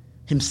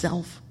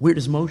himself. Where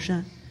is Moshe?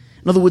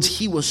 In other words,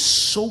 he was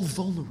so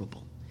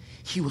vulnerable.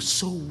 He was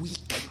so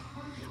weak.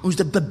 It was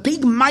the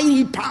big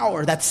mighty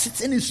power that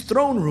sits in his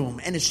throne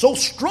room and is so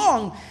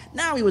strong.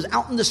 Now he was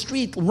out in the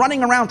street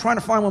running around trying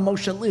to find where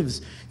Moshe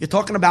lives. You're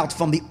talking about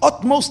from the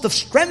utmost of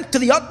strength to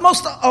the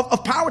utmost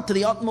of power to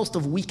the utmost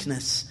of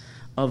weakness,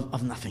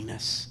 of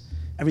nothingness.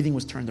 Everything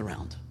was turned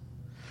around.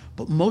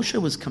 But Moshe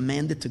was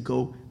commanded to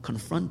go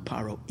confront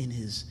Paro in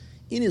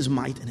his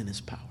might and in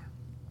his power.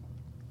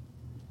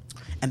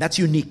 And that's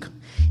unique.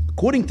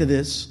 According to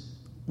this,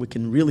 we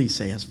can really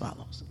say as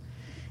follows.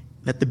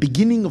 That the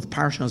beginning of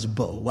Parshas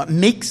Bo, what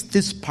makes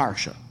this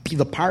Parsha,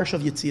 the Parsha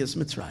of Yetzias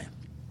Mitzrayim,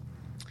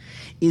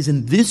 is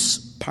in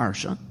this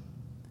Parsha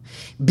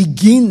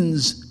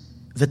begins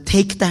the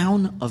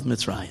takedown of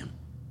Mitzrayim.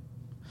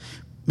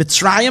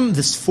 Mitzrayim,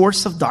 this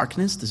force of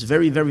darkness, this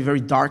very, very, very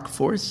dark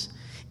force,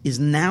 is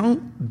now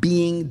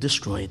being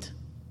destroyed.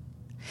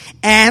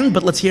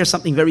 But let's hear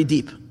something very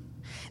deep.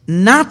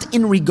 Not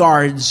in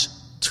regards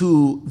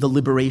to the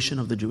liberation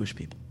of the Jewish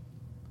people.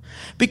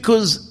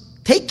 Because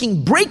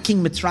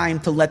breaking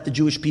Mitzrayim to let the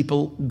Jewish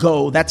people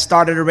go, that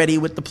started already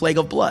with the plague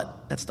of blood.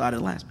 That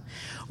started last.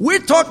 We're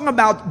talking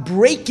about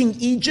breaking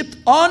Egypt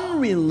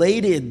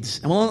unrelated,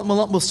 and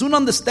we'll soon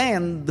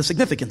understand the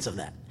significance of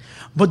that.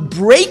 But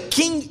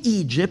breaking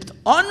Egypt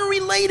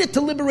unrelated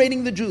to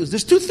liberating the Jews.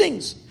 There's two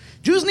things.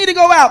 Jews need to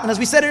go out, and as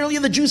we said earlier,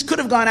 the Jews could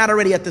have gone out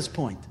already at this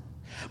point.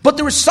 But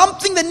there was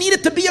something that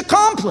needed to be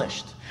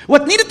accomplished.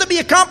 What needed to be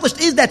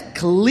accomplished is that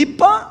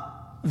Klippa,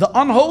 the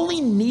unholy,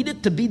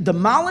 needed to be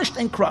demolished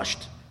and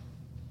crushed.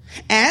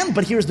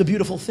 But here's the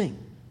beautiful thing.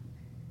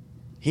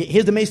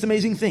 Here's the most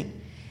amazing thing.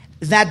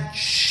 That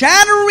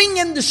shattering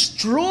and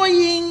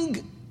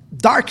destroying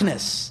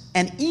darkness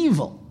and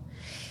evil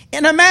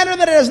in a manner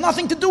that it has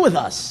nothing to do with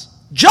us,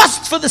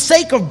 just for the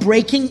sake of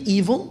breaking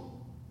evil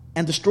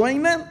and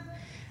destroying them,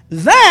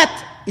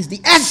 that is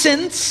the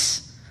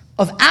essence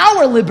of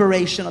our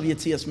liberation of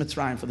Yetzias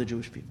Mitzrayim for the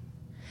Jewish people.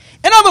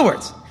 In other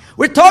words,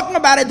 we're talking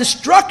about a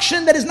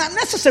destruction that is not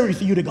necessary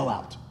for you to go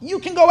out. You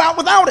can go out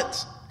without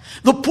it.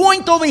 The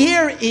point over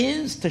here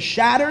is to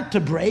shatter, to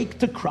break,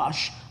 to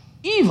crush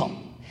evil.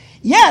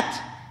 Yet,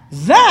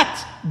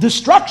 that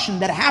destruction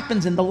that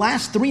happens in the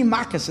last 3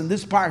 makas in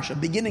this parsha,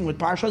 beginning with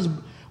Makas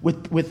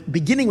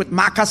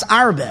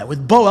Arbe,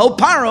 with Boel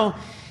Paro,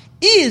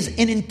 is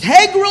an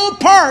integral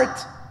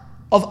part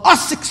of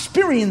us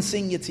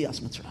experiencing Yetzias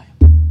Mitzrayim.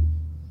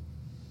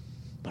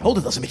 But hold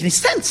it, doesn't make any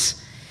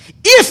sense.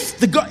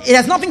 If it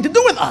has nothing to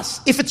do with us,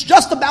 if it's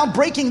just about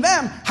breaking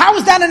them, how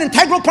is that an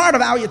integral part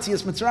of our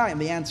Yetzias Mitzrayim?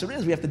 The answer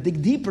is we have to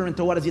dig deeper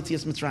into what does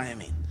Yetzias Mitzrayim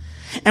mean.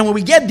 And when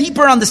we get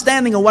deeper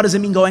understanding of what does it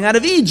mean going out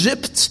of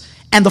Egypt,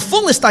 and the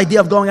fullest idea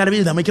of going out of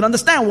Egypt, then we can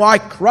understand why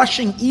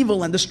crushing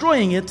evil and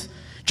destroying it,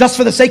 just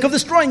for the sake of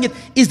destroying it,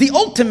 is the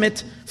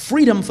ultimate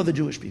freedom for the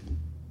Jewish people.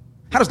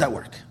 How does that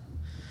work?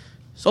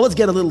 So let's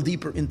get a little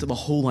deeper into the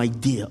whole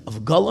idea of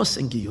Galus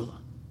and Geula,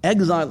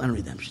 exile and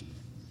redemption.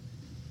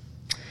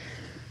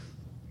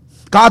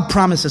 God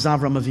promises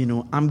Avram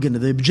Avinu, I'm going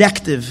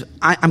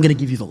to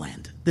give you the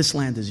land. This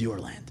land is your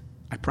land.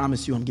 I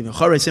promise you, I'm giving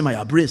Hashem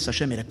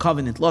made a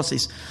covenant,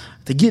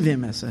 to give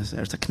him as a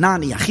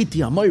Knani,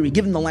 Achiti, Amoiri,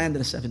 give him the land of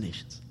the 7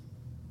 nations.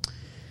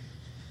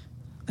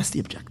 That's the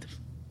objective.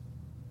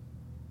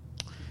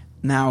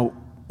 Now,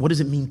 what does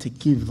it mean to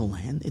give the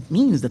land? It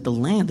means that the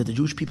land that the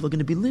Jewish people are going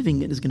to be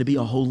living in is going to be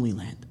a holy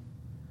land,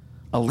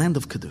 a land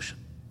of Kedusha,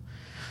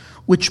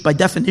 which by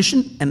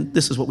definition, and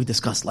this is what we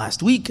discussed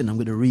last week, and I'm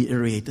going to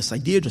reiterate this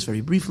idea just very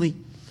briefly,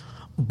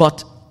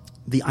 but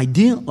the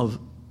idea of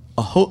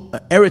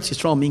Eretz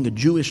Yisrael being a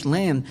Jewish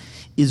land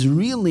is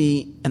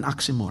really an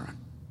oxymoron.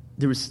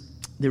 There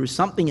is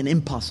something, an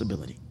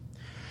impossibility.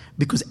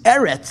 Because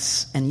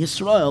Eretz and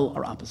Yisrael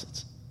are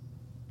opposites.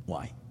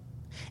 Why?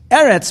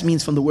 Eretz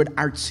means from the word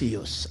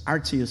artzius.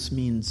 Artzius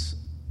means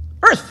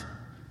earth.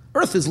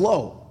 Earth is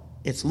low.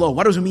 It's low.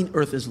 What does it mean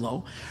earth is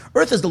low?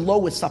 Earth is the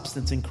lowest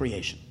substance in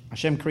creation.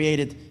 Hashem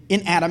created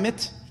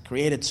inanimate,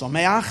 created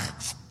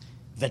someach,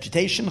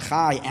 vegetation,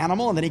 chai,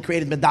 animal, and then he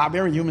created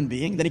medaber, a human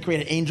being. Then he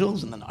created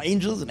angels, and then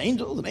angels, and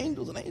angels, and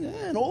angels, and angels,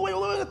 and all the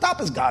way to the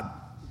top is God.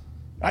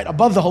 Right?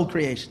 Above the whole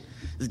creation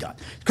is God.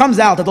 It comes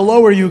out that the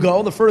lower you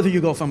go, the further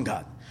you go from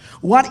God.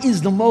 What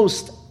is the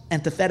most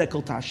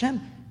antithetical to Hashem?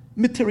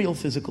 Material,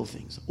 physical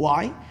things.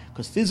 Why?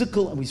 Because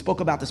physical, and we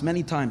spoke about this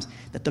many times,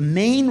 that the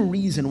main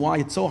reason why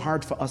it's so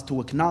hard for us to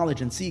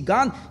acknowledge and see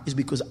God is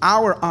because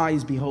our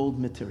eyes behold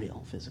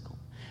material, physical.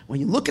 When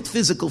you look at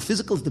physical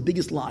is the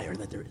biggest liar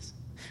that there is.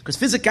 Because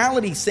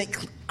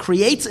physicality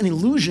creates an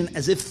illusion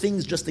as if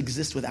things just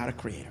exist without a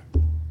creator.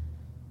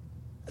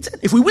 That's it.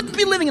 If we wouldn't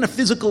be living in a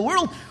physical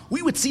world,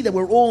 we would see that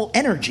we're all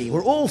energy,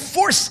 we're all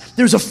force.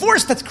 There's a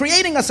force that's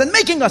creating us and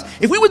making us.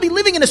 If we would be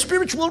living in a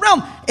spiritual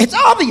realm, it's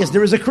obvious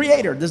there is a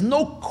creator. There's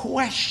no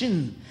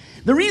question.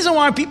 The reason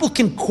why people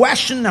can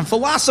question and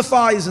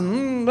philosophize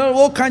and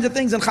all kinds of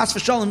things and chas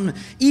v'shalom,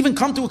 even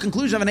come to a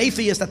conclusion of an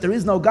atheist that there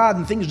is no God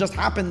and things just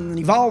happen and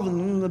evolve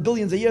in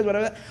billions of years,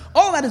 whatever.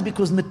 All that is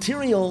because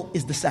material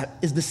is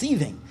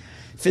deceiving.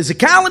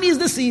 Physicality is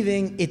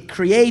deceiving. It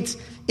creates,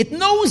 it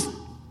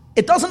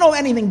doesn't know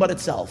anything but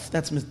itself.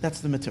 That's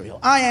the material.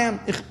 I am.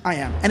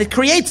 And it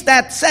creates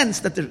that sense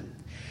that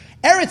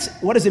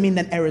Eretz, what does it mean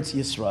then Eretz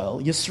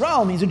Yisrael?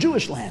 Yisrael means a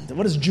Jewish land.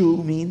 What does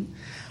Jew mean?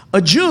 A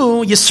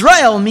Jew,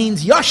 Yisrael,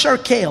 means Yashar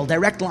Keil,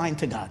 direct line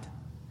to God.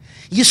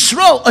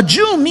 Yisrael, a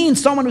Jew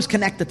means someone who's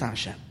connected to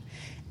Hashem.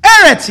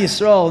 Eretz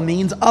Yisrael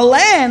means a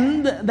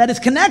land that is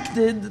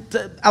connected,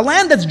 a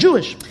land that's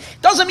Jewish.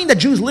 It doesn't mean that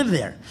Jews live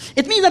there.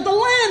 It means that the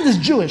land is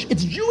Jewish.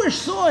 It's Jewish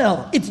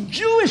soil. It's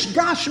Jewish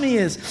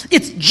Gashmias.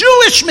 It's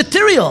Jewish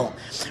material.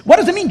 What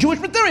does it mean,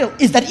 Jewish material?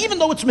 Is that even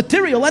though it's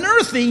material and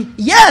earthy,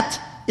 yet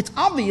it's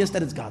obvious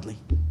that it's godly.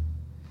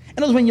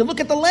 And when you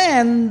look at the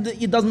land,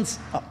 it doesn't...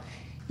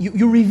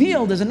 You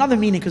reveal there's another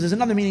meaning, because there's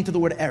another meaning to the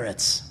word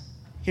Eretz.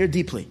 Hear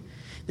deeply.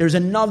 There's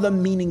another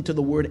meaning to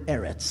the word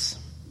Eretz.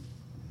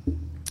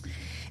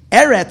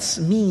 Eretz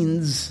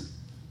means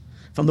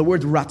from the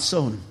word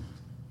ratzon.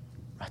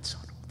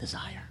 Ratzon,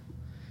 desire.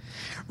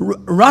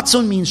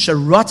 Ratzon means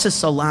sheratzes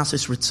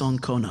salasis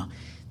ritzon kona.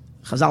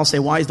 Chazal say,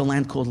 why is the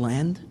land called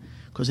land?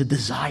 Because it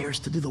desires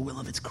to do the will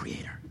of its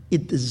creator.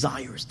 It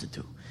desires to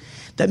do.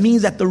 That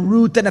means at the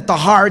root and at the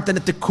heart and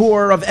at the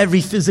core of every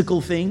physical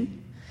thing,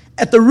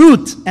 at the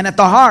root and at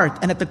the heart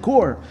and at the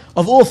core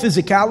of all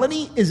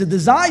physicality is a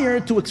desire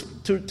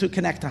to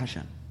connect to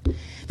Hashem.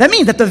 That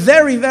means that the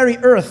very, very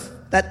earth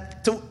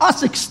that to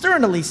us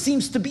externally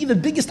seems to be the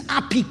biggest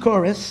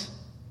apikoros,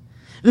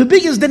 the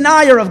biggest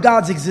denier of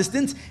God's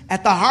existence,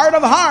 at the heart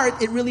of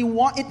heart, it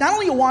not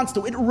only wants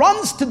to, it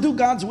runs to do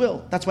God's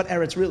will. That's what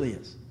Eretz really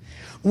is.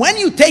 When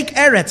you take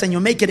Eretz and you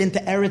make it into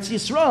Eretz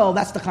Yisrael,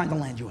 that's the kind of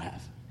land you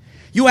have.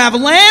 You have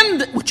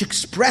land which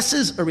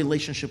expresses a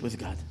relationship with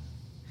God.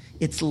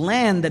 It's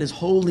land that is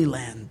holy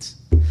land.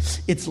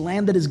 It's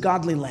land that is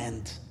godly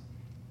land.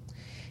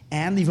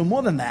 And even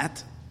more than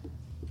that,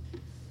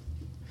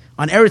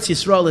 on Eretz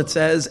Yisrael it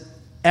says,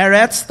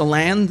 Eretz, the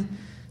land,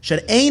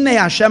 Einei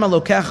Hashem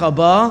Elokecha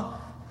ba,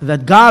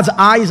 that God's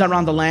eyes are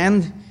on the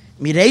land,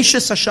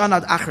 Mireishes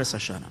Hashana ad Achres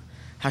Hashana.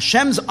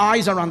 Hashem's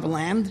eyes are on the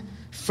land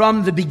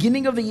from the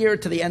beginning of the year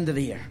to the end of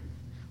the year.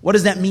 What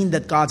does that mean,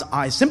 that God's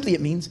eyes? Simply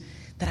it means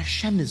that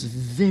Hashem is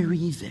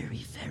very,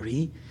 very,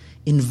 very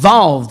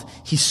involved.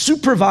 He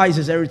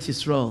supervises Eretz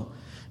Yisrael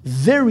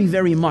very,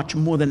 very much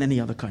more than any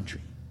other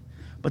country.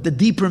 But the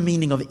deeper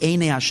meaning of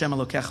Einei Hashem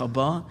Elokecha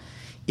ba,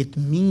 it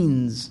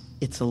means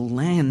it's a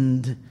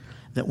land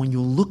that when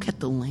you look at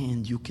the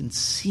land, you can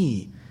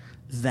see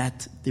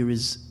that the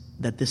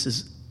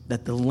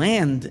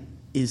land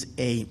is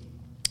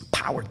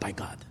powered by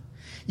God.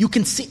 You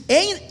can see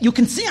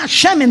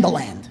Hashem in the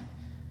land,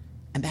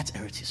 and that's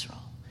Eretz Yisrael.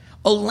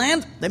 A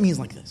land that means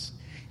like this.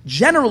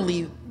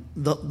 Generally,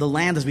 the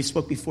land, as we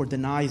spoke before,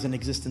 denies an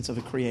existence of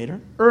a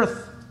creator.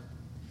 Earth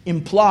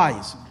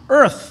implies,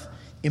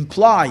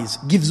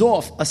 gives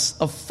off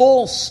a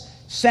false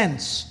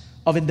sense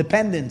of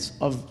independence,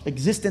 of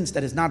existence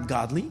that is not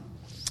godly.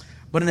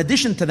 But in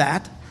addition to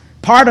that,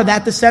 part of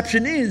that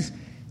deception is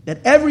that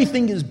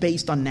everything is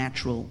based on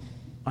natural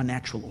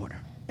order.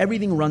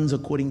 Everything runs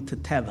according to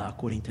teva,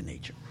 according to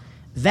nature.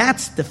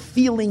 That's the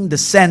feeling, the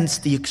sense,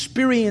 the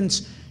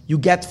experience you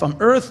get from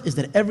earth, is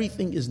that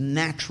everything is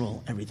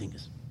natural. Everything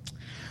is.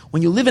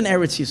 When you live in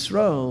Eretz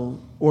Yisrael,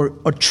 or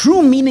a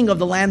true meaning of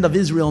the land of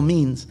Israel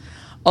means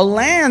a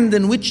land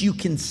in which you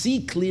can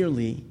see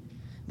clearly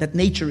that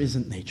nature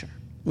isn't nature.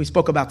 We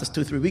spoke about this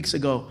 2-3 weeks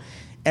ago.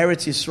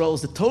 Eretz Yisrael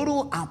is the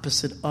total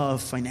opposite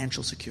of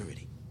financial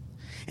security.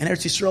 In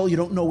Eretz Yisrael, you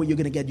don't know where you're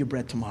going to get your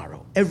bread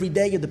tomorrow. Every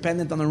day you're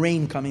dependent on the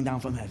rain coming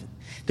down from heaven.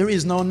 There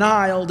is no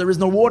Nile, there is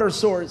no water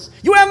source.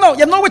 You have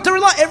nowhere to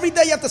rely. Every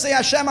day you have to say,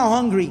 Hashem, I'm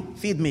hungry,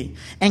 feed me.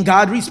 And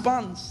God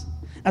responds.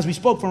 as we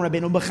spoke from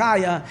Rabbeinu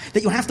Bechaya,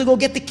 that you have to go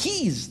get the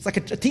keys. It's like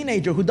a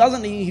teenager who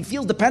he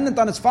feels dependent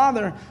on his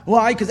father.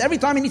 Why? Because every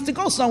time he needs to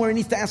go somewhere, he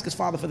needs to ask his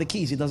father for the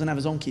keys. He doesn't have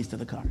his own keys to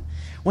the car.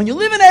 When you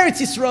live in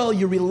Eretz Yisrael,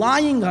 you're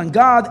relying on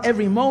God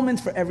every moment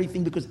for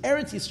everything, because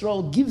Eretz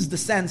Yisrael gives the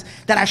sense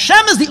that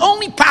Hashem is the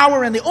only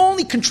power and the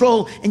only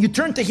control, and you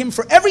turn to Him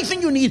for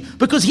everything you need,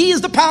 because He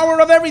is the power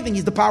of everything.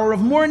 He's the power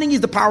of morning,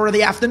 He's the power of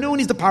the afternoon,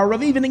 He's the power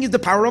of evening, He's the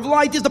power of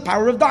light, He's the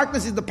power of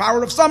darkness, He's the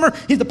power of summer,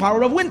 He's the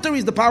power of winter,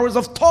 He's the powers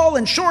of tall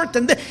and short,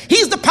 and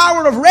He's the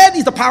power of red,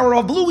 He's the power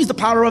of blue, He's the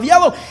power of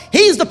yellow,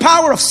 He's the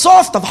power of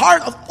soft, of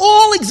hard, of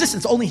all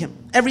existence, only Him.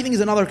 Everything is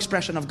another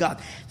expression of God.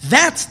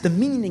 That's the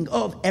meaning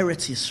of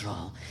Eretz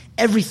Yisrael.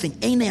 Everything,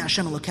 Einei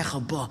Hashem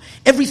Elokecha ba,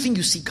 everything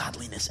you see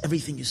godliness,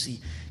 everything you see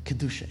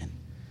Kedusha in.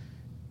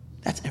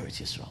 That's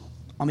Eretz Yisrael.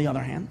 On the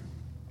other hand,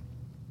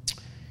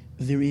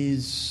 there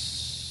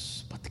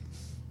is, but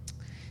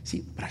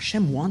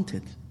Hashem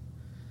wanted.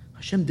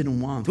 Hashem didn't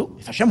want.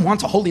 If Hashem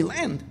wants a holy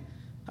land,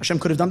 Hashem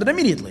could have done it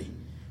immediately.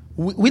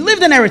 We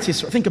lived in Eretz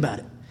Yisrael. Think about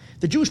it.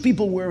 The Jewish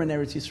people were in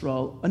Eretz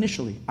Yisrael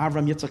initially.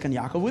 Avram, Yitzchak, and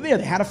Yaakov were there.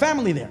 They had a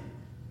family there.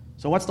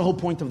 So what's the whole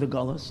point of the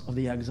galus, of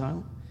the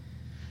exile?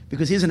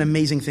 Because here's an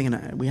amazing thing,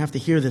 and we have to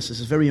hear this. This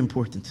is very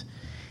important.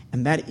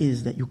 And that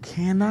is that you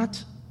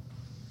cannot...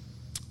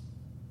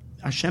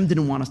 Hashem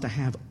didn't want us to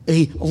have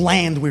a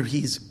land where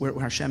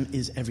Hashem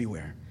is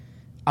everywhere.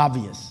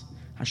 Obvious.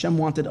 Hashem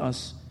wanted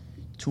us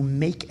to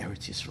make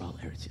Eretz Yisrael.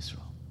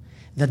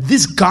 That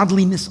this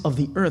godliness of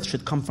the earth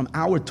should come from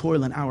our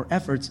toil and our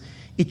efforts.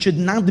 It should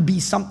not be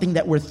something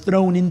that we're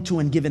thrown into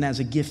and given as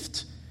a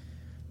gift,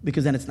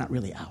 because then it's not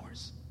really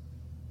ours.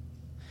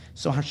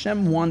 So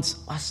Hashem wants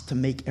us to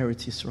make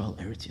Eretz Yisrael.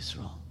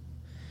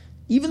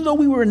 Even though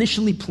we were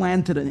initially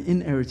planted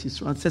in Eretz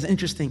Yisrael, it says,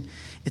 interesting,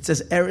 it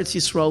says Eretz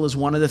Yisrael is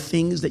one of the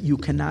things that you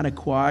cannot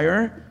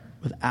acquire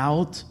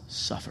without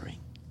suffering.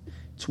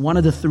 It's one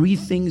of the three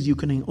things you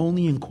can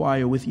only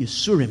acquire with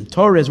Yisurim.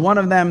 Torah is one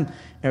of them,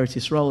 Eretz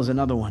Yisrael is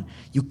another one.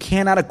 You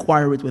cannot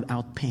acquire it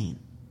without pain.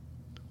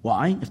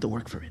 Why? You have to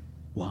work for it.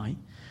 Why?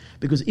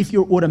 Because if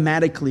you're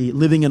automatically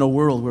living in a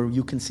world where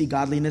you can see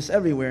godliness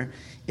everywhere,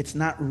 it's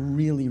not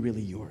really,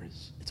 really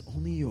yours. It's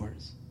only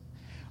yours.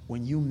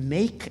 When you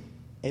make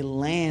a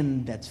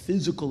land that's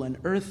physical and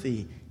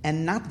earthy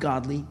and not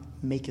godly,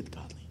 make it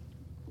godly.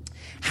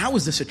 How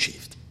is this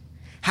achieved?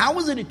 How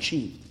is it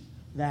achieved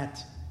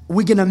that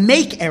we're going to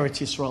make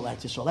Eretz Yisrael?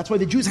 That's why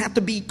the Jews have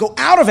to go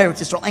out of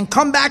Eretz Yisrael and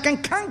come back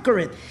and conquer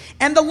it.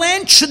 And the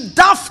land should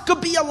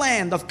dafka be a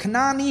land of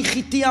Canaani,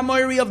 Chiti,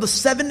 Amori, of the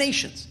 7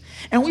 nations.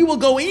 And we will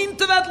go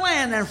into that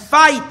land and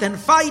fight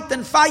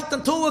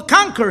until we'll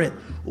conquer it.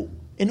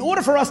 In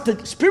order for us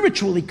to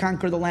spiritually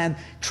conquer the land,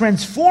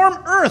 transform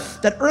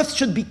earth, that earth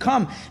should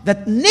become,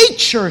 that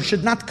nature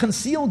should not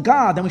conceal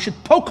God, and we should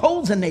poke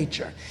holes in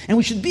nature. And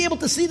we should be able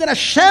to see that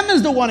Hashem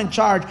is the one in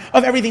charge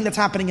of everything that's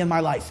happening in my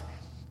life.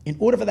 In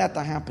order for that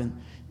to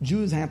happen,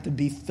 Jews have to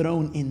be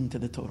thrown into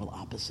the total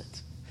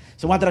opposite.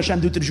 So what did Hashem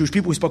do to the Jewish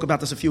people? We spoke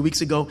about this a few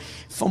weeks ago.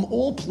 From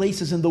all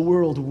places in the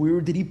world, where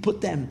did He put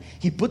them?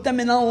 He put them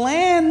in a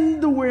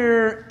land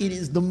where it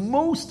is the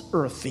most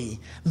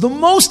earthy.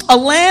 A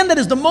land that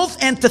is the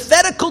most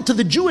antithetical to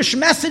the Jewish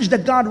message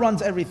that God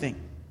runs everything.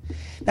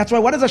 That's why,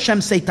 what does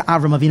Hashem say to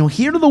Avram Avinu?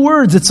 Hear the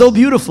words, it's so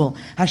beautiful.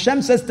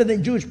 Hashem says to the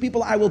Jewish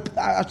people, to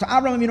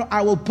Avram Avinu,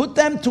 I will put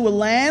them to a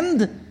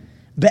land,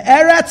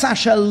 be'eretz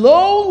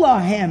hashelo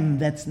lahem,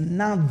 that's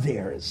not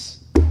theirs.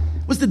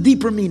 What's the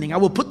deeper meaning? I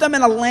will put them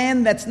in a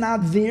land that's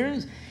not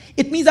theirs.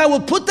 It means I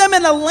will put them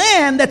in a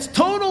land that's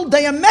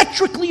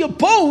diametrically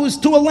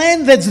opposed to a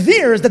land that's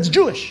theirs, that's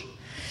Jewish.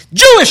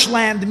 Jewish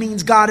land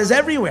means God is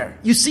everywhere.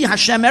 You see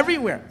Hashem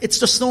everywhere. It's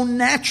just so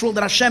natural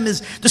that Hashem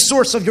is the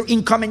source of your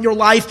income and your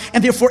life,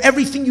 and therefore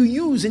everything you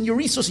use and your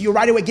resources, you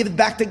right away give it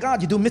back to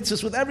God. You do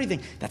mitzvahs with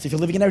everything. That's if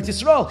you're living in Eretz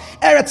Yisrael.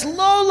 Eretz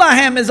Lo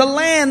Lahem is a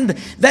land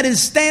that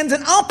stands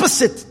an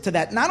opposite to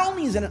that. Not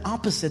only is it an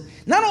opposite,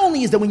 not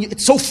only is that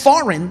it's so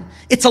foreign,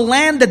 it's a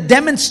land that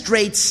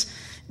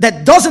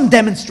doesn't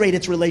demonstrate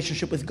its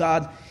relationship with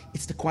God.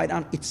 It's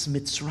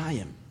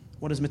Mitzrayim.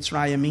 What does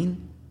Mitzrayim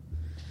mean?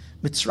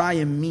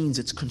 Mitzrayim means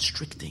it's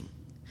constricting.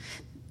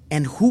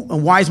 And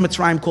why is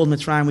Mitzrayim called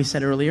Mitzrayim? We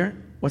said earlier.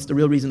 What's the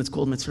real reason it's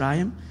called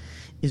Mitzrayim?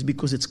 Is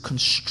because it's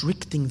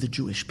constricting the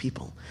Jewish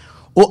people.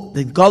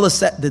 The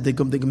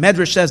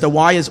Medrash says that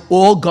why is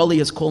all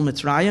Guli is called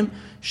Mitzrayim?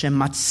 Shem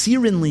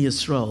matzirin li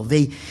Yisrael.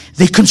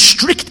 They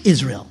constrict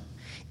Israel.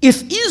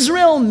 If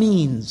Israel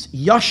means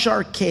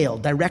Yashar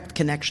Keil, direct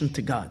connection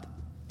to God,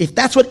 if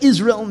that's what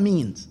Israel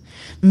means,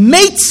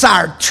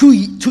 Meitzar to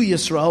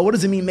Yisrael. What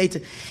does it mean,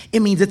 Meitzar? It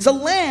means it's a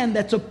land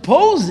that's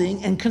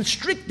opposing and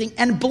constricting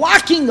and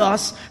blocking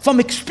us from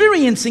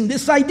experiencing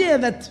this idea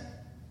that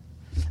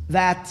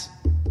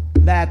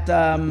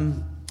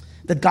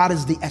God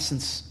is the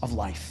essence of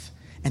life,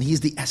 and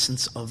He's the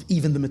essence of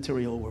even the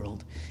material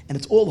world, and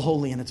it's all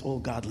holy and it's all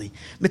godly.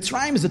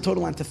 Mitzrayim is a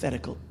total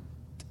antithesis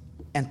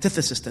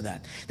to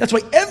that. That's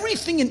why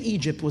everything in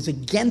Egypt was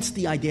against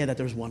the idea that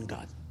there's one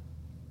God.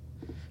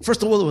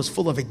 First of all, it was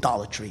full of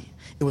idolatry.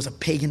 It was a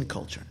pagan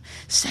culture.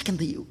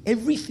 Secondly,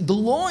 the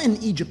law in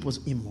Egypt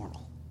was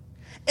immoral.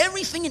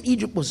 Everything in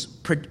Egypt was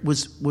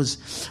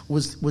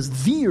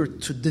there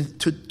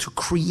to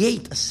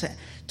create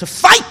to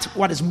fight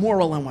what is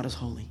moral and what is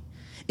holy.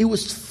 It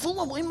was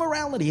full of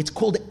immorality. It's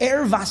called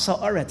Ervas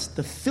Haaretz,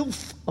 the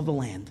filth of the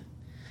land.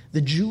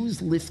 The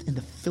Jews lived in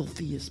the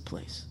filthiest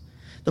place.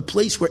 The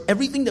place where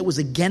everything that was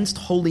against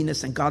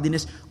holiness and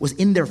godliness was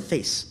in their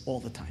face all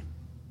the time.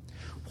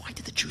 Why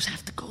did the Jews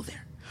have to go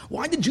there?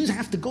 Why did Jews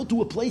have to go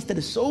to a place that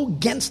is so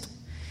against?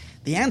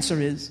 The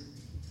answer is,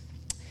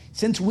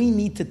 since we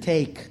need to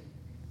take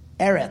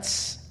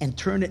Eretz and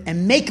turn it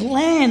and make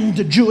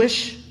land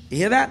Jewish, you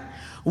hear that?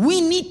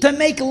 We need to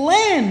make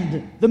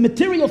land, the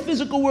material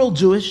physical world,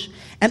 Jewish.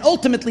 And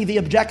ultimately the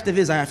objective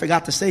is, I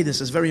forgot to say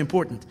this, is very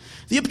important.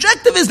 The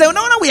objective is that,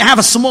 no, we have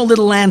a small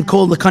little land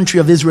called the country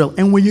of Israel.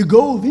 And when you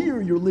go there,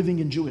 you're living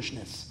in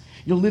Jewishness.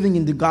 You're living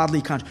in the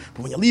godly country.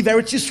 But when you leave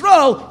Eretz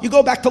Yisrael, you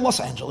go back to Los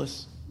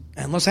Angeles.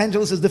 And Los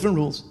Angeles has different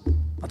rules.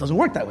 It doesn't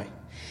work that way.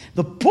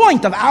 The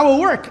point of our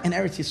work in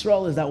Eretz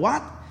Yisrael is that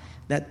what?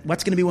 That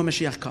what's going to be when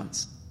Mashiach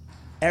comes?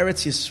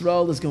 Eretz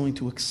Yisrael is going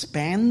to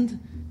expand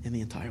in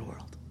the entire world.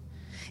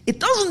 It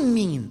doesn't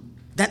mean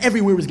that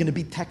everywhere is going to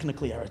be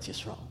technically Eretz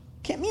Yisrael.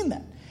 Can't mean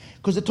that.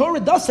 Because the Torah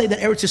does say that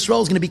Eretz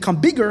Yisrael is going to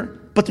become bigger,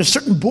 but there's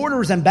certain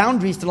borders and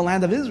boundaries to the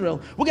land of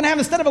Israel. We're going to have,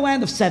 instead of a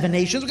land of 7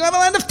 nations, we're going to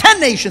have a land of 10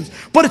 nations.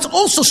 But it's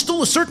also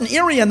still a certain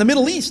area in the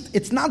Middle East.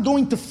 It's not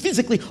going to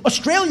physically,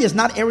 Australia is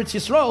not Eretz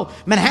Yisrael,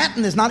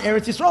 Manhattan is not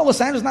Eretz Yisrael, Los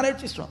Angeles is not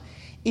Eretz Yisrael.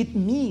 It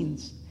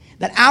means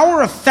that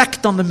our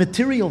effect on the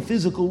material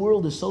physical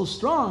world is so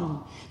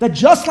strong that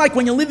just like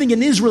when you're living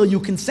in Israel, you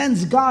can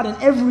sense God in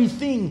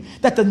everything,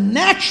 that the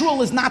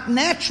natural is not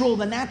natural,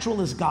 the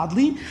natural is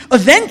godly.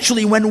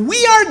 Eventually, when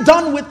we are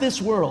done with this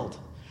world,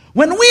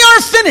 when we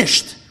are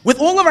finished with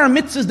all of our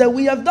mitzvahs that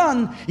we have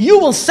done, you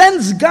will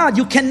sense God.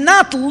 You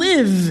cannot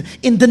live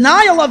in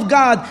denial of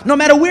God no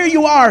matter where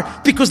you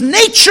are, because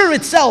nature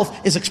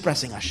itself is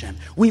expressing Hashem.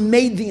 We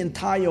made the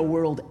entire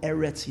world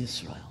Eretz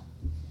Yisrael.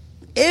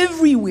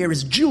 Everywhere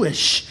is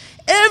Jewish.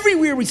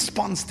 Everywhere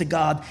responds to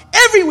God.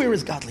 Everywhere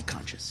is godly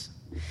conscious.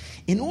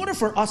 In order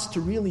for us to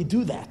really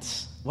do that,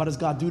 what does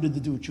God do to the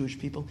Jewish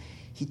people?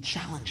 He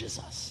challenges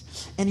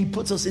us. And He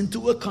puts us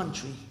into a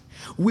country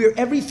where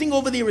everything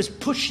over there is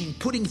putting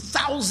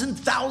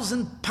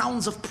 1,000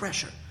 pounds of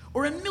pressure,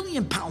 or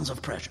 1,000,000 pounds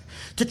of pressure,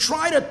 to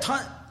try to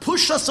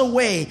push us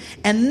away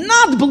and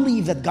not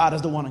believe that God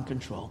is the one in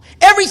control.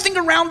 Everything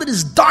around it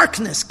is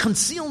darkness,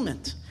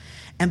 concealment.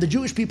 And the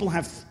Jewish people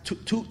have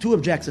two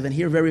objectives, and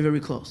here very, very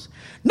close.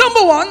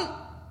 Number one,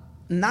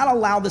 not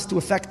allow this to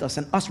affect us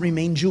and us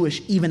remain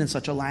Jewish even in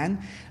such a land.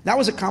 That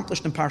was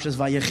accomplished in Parshas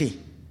Vayechi.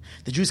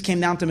 The Jews came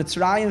down to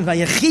Mitzrayim,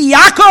 Vayechi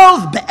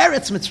Yaakov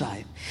be'eretz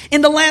Mitzrayim.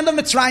 In the land of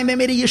Mitzrayim, they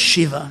made a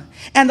yeshiva.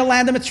 And the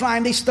land of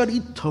Mitzrayim, they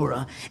studied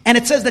Torah. And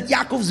it says that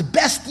Yaakov's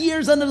best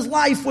years in his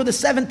life were the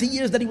 70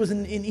 years that he was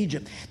in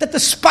Egypt. That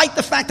despite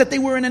the fact that they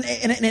were in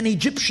an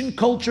Egyptian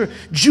culture,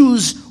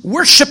 Jews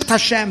worshipped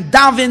Hashem,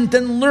 davened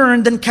and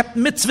learned and kept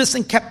mitzvahs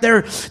and kept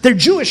their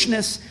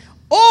Jewishness.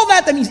 All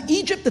that means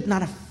Egypt did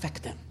not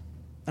affect them.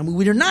 And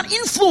we are not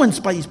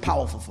influenced by these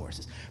powerful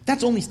forces.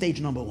 That's only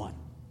stage number one.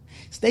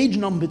 Stage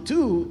number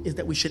two is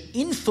that we should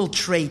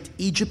infiltrate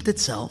Egypt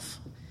itself,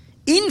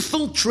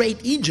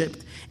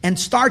 and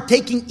start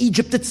taking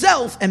Egypt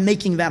itself and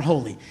making that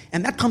holy.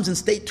 And that comes in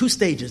two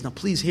stages. Now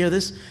please hear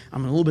this.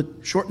 I'm a little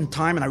bit short in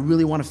time and I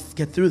really want to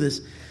get through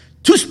this.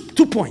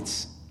 Two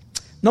points.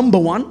 Number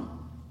one,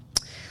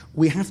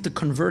 we have to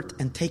convert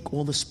and take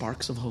all the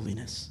sparks of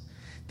holiness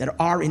that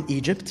are in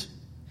Egypt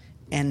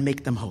and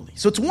make them holy.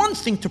 So it's one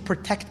thing to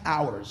protect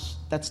ours.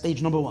 That's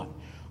stage number one.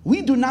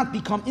 We do not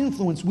become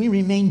influenced. We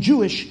remain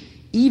Jewish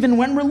even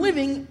when we're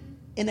living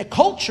in a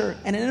culture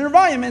and in an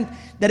environment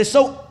that is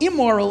so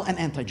immoral and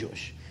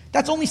anti-Jewish.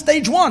 That's only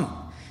stage one.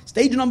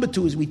 Stage number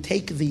two is we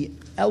take the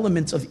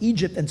elements of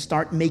Egypt and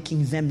start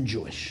making them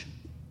Jewish.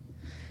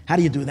 How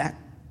do you do that?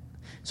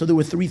 So there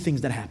were three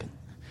things that happened.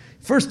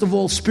 First of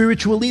all,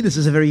 spiritually, this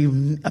is a very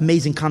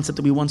amazing concept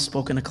that we once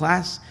spoke in a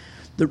class.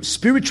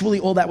 Spiritually,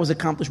 all that was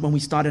accomplished when we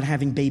started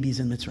having babies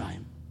in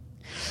Mitzrayim.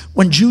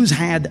 When Jews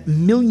had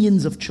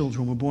millions of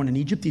children were born in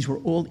Egypt, these were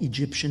all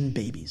Egyptian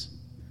babies,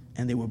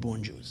 and they were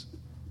born Jews.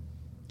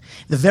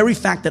 The very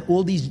fact that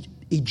all these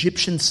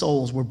Egyptian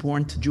souls were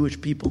born to Jewish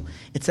people,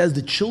 it says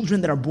the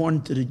children that are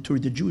born to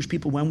the Jewish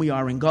people when we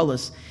are in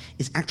Gullus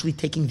is actually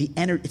taking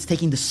it's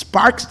taking the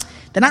sparks.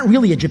 They're not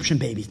really Egyptian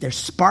babies. They're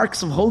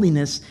sparks of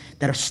holiness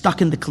that are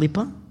stuck in the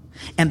klippah,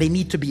 and they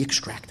need to be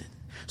extracted.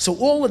 So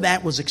all of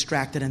that was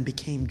extracted and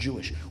became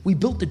Jewish. We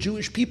built the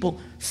Jewish people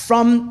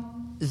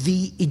from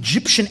the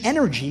Egyptian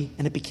energy,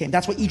 and it became.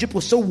 That's why Egypt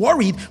was so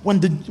worried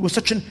when there was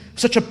such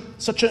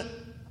a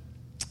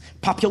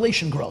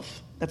population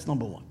growth. That's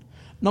number one.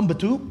 Number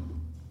two,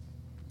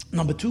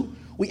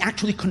 we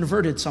actually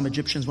converted some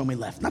Egyptians when we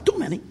left. Not too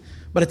many,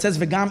 but it says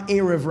V'gam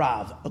Erev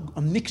Rav,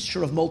 a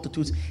mixture of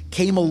multitudes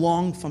came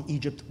along from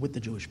Egypt with the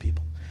Jewish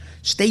people.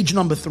 Stage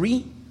number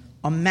three,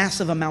 a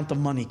massive amount of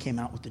money came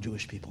out with the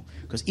Jewish people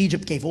because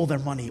Egypt gave all their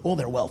money, all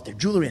their wealth, their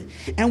jewelry.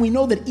 And we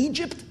know that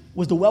Egypt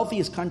was the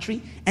wealthiest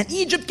country, and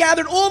Egypt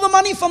gathered all the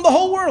money from the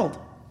whole world.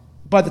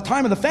 By the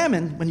time of the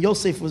famine, when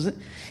Yosef was,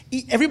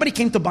 everybody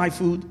came to buy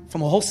food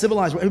from a whole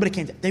civilized world. Everybody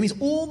came to, that means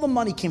all the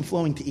money came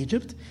flowing to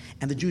Egypt,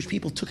 and the Jewish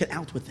people took it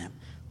out with them.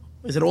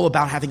 Is it all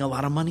about having a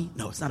lot of money?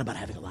 No, it's not about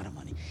having a lot of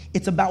money.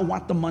 It's about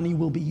what the money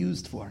will be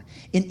used for.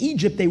 In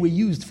Egypt, they were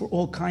used for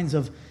all kinds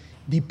of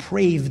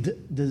depraved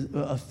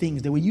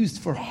things. They were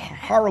used for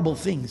horrible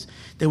things.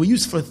 They were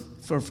used for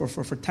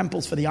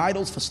temples for the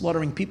idols, for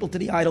slaughtering people to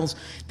the idols.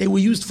 They were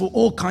used for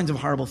all kinds of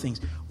horrible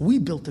things. We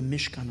built a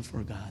mishkan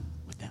for God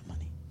with that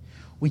money.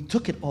 We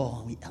took it all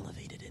and we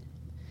elevated it.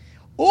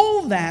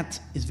 All that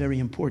is very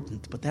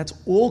important, but that's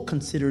all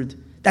considered,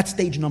 that's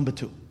stage number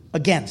 2.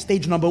 Again,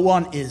 stage number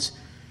 1 is,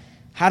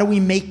 how do we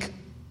make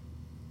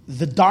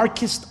the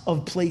darkest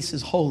of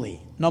places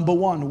holy? Number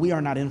 1, we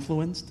are not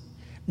influenced.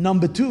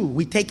 Number 2,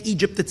 we take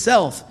Egypt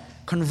itself,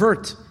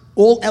 convert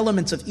all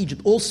elements of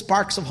Egypt, all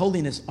sparks of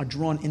holiness are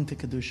drawn into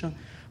Kedusha.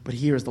 But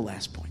here is the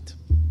last point.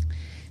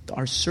 There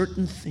are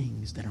certain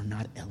things that are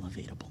not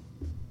elevatable.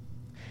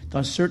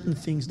 There are certain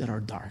things that are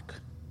dark,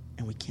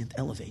 and we can't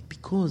elevate,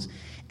 because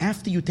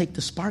after you take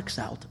the sparks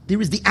out,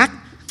 there is the act.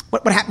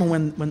 What happened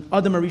when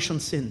Adam Arishon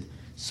sinned?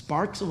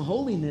 Sparks of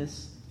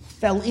holiness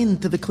fell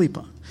into the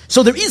klipa.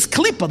 So there is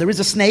klipa, there is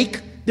a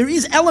snake, there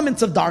is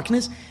elements of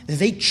darkness.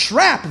 They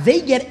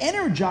get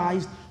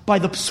energized by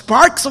the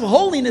sparks of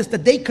holiness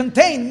that they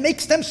contain,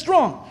 makes them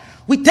strong.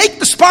 We take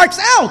the sparks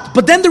out,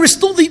 but then there is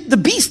still the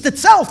beast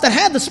itself that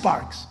had the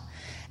sparks.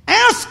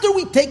 After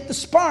we take the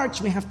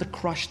sparks, we have to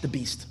crush the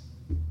beast.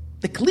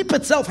 The klipa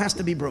itself has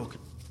to be broken.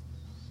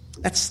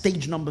 That's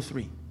stage number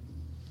 3.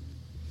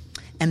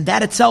 And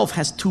that itself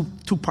has two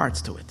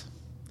parts to it.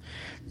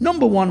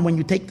 Number 1, when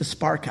you take the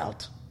spark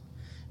out,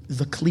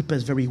 the klipa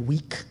is very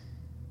weak,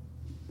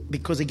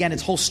 because again,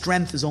 its whole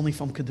strength is only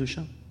from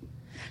Kedusha.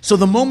 So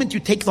the moment you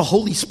take the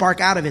holy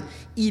spark out of it,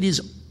 it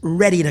is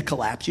ready to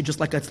collapse. You just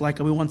like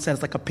we once said,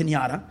 it's like a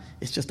piñata.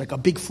 It's just like a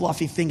big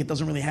fluffy thing. It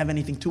doesn't really have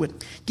anything to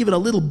it. Give it a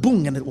little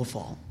boom and it will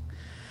fall.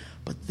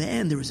 But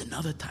then there is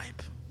another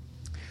type.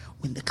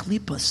 When the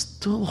klipa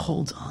still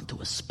holds on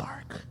to a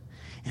spark,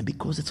 and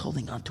because it's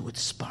holding on to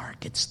its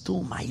spark, it's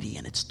still mighty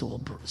and it's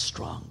still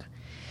strong.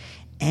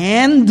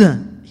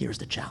 And here's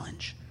the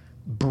challenge.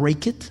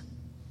 Break it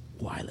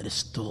while it is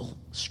still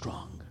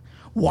strong,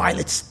 while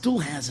it still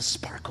has a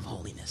spark of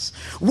holiness,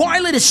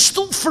 while it is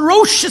still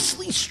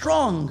ferociously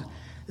strong.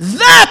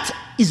 That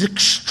is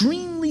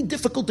extremely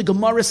difficult. The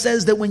Gemara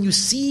says that when you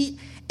see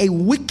a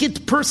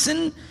wicked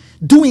person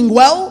doing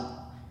well,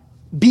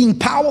 being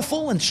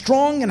powerful and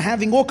strong and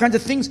having all kinds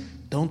of things,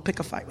 don't pick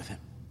a fight with him.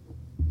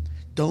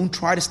 Don't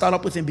try to start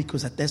up with him,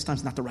 because at this time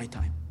it's not the right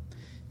time.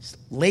 Just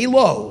lay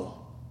low.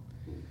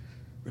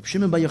 Reb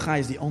Shimon Bar Yochai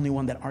is the only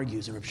one that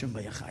argues, and Reb Shimon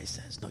Bar Yochai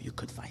says, no, you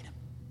could fight him.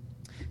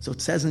 So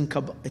it says in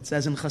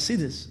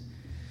Chassidus,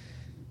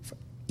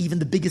 even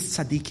the biggest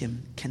tzaddikim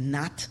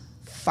cannot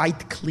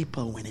fight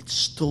klipa when it's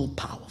still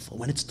powerful,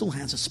 when it still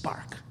has a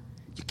spark.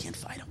 You can't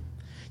fight him.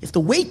 You have to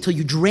wait till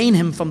you drain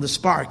him from the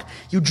spark.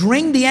 You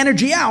drain the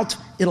energy out,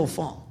 it'll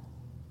fall.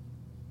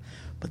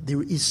 But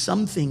there is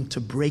something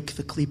to break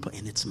the klipa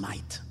in its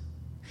might.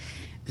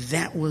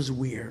 That was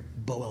where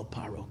Boel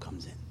Paro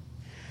comes in.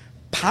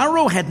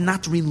 Paro had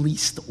not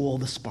released all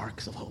the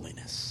sparks of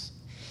holiness.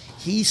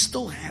 He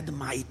still had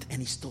might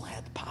and he still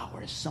had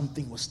power.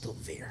 Something was still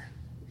there.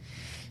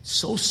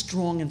 So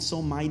strong and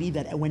so mighty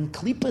that when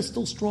klipa is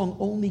still strong,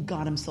 only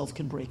God himself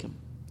can break him.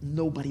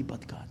 Nobody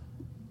but God.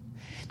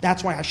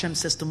 That's why Hashem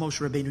says to Moshe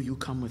Rabbeinu, you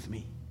come with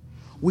me.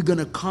 We're going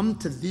to come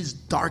to this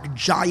dark,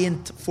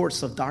 giant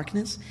force of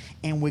darkness,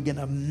 and we're going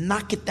to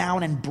knock it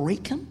down and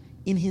break him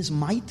in his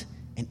might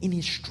and in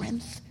his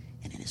strength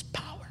and in his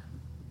power.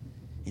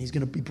 And he's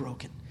going to be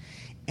broken.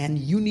 And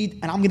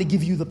I'm going to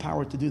give you the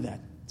power to do that.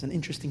 It's an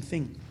interesting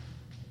thing.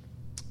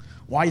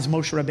 Why is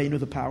Moshe Rabbeinu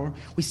the power?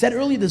 We said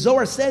earlier, the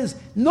Zohar says,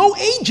 no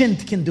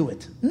agent can do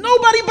it.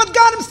 Nobody but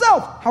God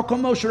himself. How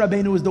come Moshe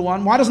Rabbeinu is the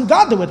one? Why doesn't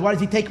God do it? Why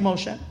does he take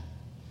Moshe?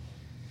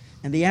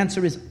 And the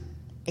answer is,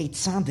 a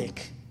tzaddik,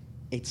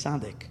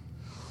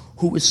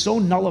 who is so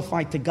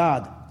nullified to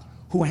God,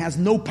 who has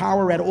no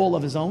power at all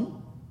of his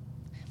own,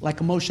 like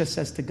Moshe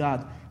says to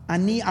God,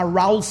 Ani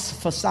araus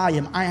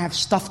fasayim, I have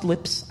stuffed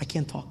lips, I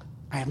can't talk,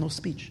 I have no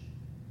speech.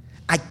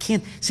 I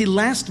can't. See,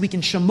 last week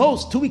in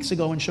Shemos, 2 weeks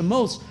ago in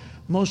Shemos,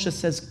 Moshe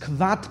says,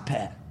 kvad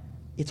peh,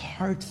 it's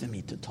hard for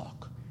me to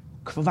talk.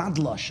 Kvad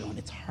lashon,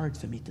 it's hard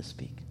for me to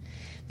speak.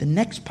 The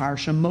next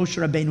parsha, Moshe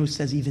Rabbeinu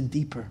says even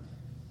deeper,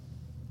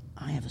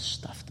 I have a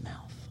stuffed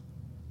mouth.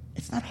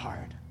 It's not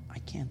hard. I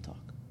can't talk.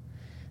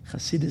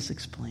 Chassidus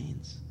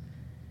explains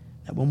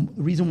that the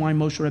reason why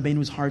Moshe Rabbeinu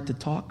is hard to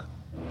talk,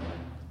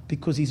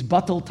 because he's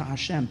batal to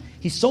Hashem.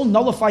 He's so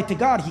nullified to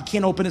God, he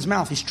can't open his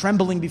mouth. He's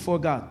trembling before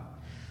God.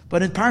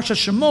 But in Parsha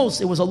Shemos,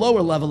 it was a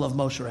lower level of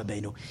Moshe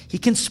Rabbeinu. He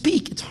can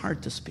speak. It's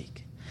hard to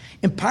speak.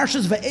 In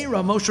Parshas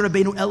Ve'era, Moshe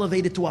Rabbeinu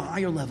elevated to a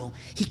higher level.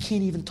 He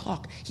can't even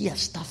talk. He has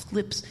stuffed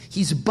lips.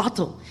 He's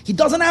batal. He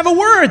doesn't have a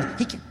word.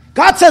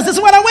 God says, this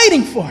is what I'm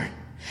waiting for.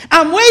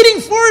 I'm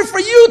waiting for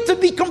you to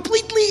be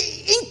completely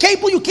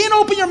incapable. You can't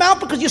open your mouth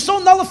because you're so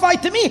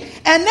nullified to me.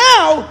 And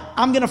now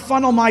I'm going to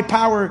funnel my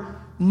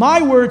power,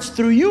 my words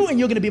through you, and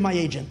you're going to be my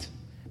agent.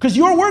 Because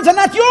your words are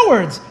not your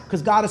words,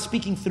 because God is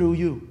speaking through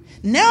you.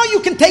 Now you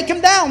can take him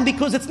down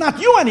because it's not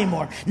you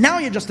anymore. Now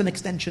you're just an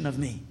extension of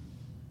me.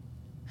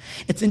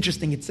 It's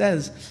interesting. It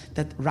says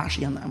that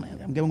Rashi,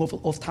 I'm going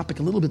off topic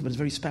a little bit, but it's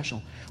very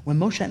special. When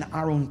Moshe and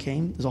Aaron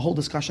came, there's a whole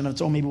discussion of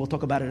its own, maybe we'll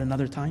talk about it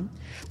another time.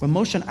 When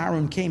Moshe and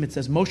Aaron came, it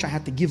says Moshe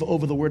had to give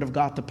over the word of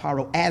God to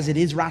Paro as it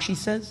is, Rashi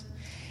says,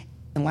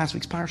 in last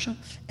week's parsha,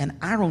 and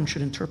Aaron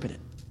should interpret it.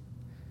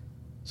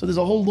 So there's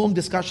a whole long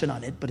discussion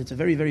on it, but it's a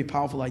very, very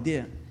powerful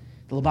idea.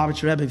 The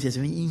Lubavitcher Rebbe says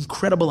an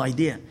incredible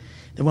idea,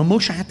 that when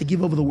Moshe had to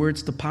give over the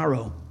words to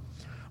Paro,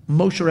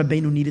 Moshe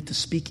Rabbeinu needed to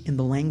speak in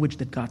the language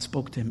that God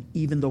spoke to him,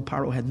 even though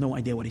Paro had no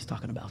idea what he's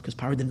talking about, because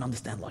Paro didn't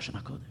understand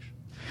Lashon HaKodesh.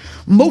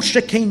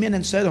 Moshe came in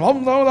and said,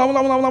 and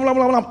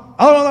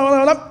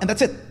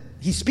that's it.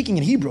 He's speaking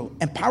in Hebrew,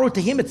 and Paro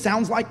to him it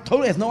sounds like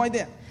totally has no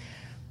idea.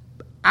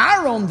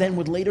 Aaron then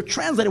would later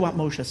translate what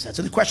Moshe said.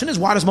 So the question is,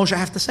 why does Moshe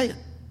have to say it?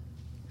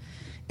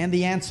 And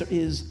the answer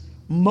is,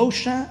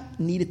 Moshe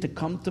needed to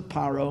come to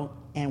Paro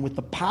and with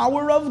the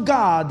power of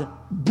God,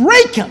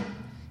 break him.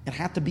 It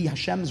had to be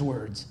Hashem's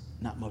words,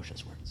 not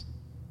Moshe's words.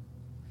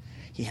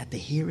 He had to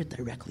hear it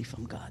directly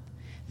from God.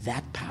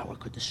 That power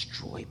could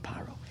destroy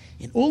Paro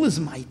in all his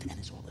might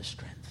and all his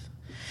strength.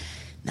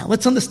 Now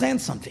let's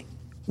understand something.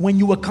 When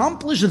you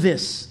accomplish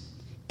this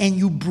and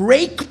you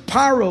break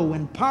Paro,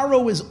 and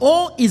Paro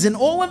is in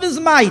all of his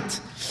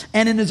might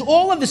and in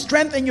all of his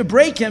strength, and you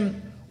break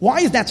him, why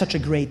is that such a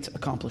great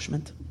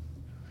accomplishment?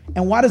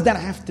 And what does that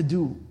have to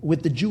do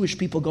with the Jewish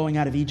people going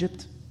out of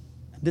Egypt?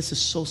 This is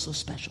so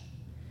special.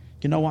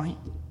 You know why?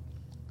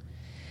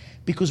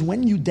 Because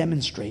when you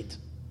demonstrate,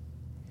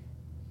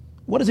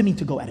 what does it mean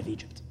to go out of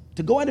Egypt?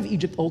 To go out of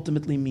Egypt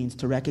ultimately means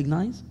to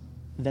recognize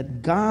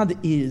that God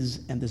is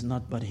and there's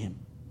not but Him.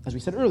 As we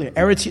said earlier,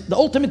 the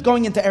ultimate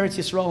going into Eretz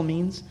Yisrael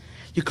means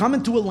you come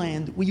into a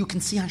land where you can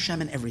see Hashem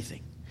in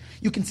everything.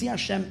 You can see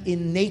Hashem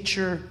in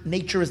nature.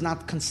 Nature is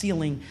not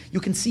concealing.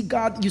 You can see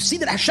God. You see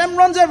that Hashem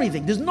runs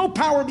everything. There's no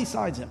power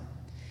besides Him.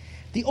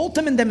 The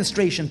ultimate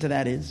demonstration to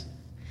that is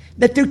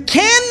that there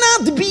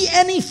cannot be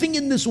anything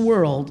in this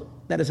world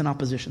that is in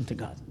opposition to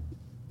God.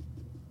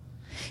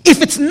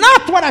 If it's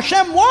not what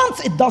Hashem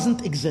wants, it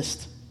doesn't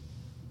exist.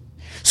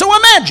 So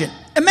imagine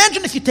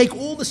if you take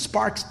all the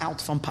sparks out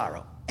from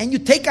Paro, and you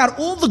take out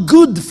all the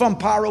good from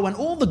Paro and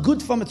all the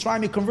good from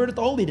Mitzrayim, you convert it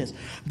to holiness.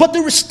 But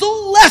there is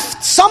still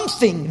left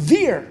something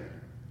there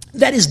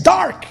that is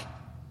dark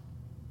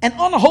and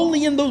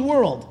unholy in the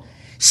world.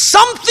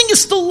 Something is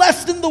still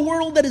left in the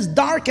world that is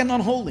dark and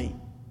unholy.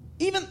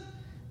 Even,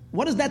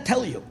 what does that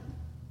tell you?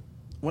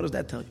 What does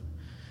that tell you?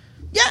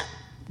 Yeah,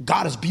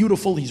 God is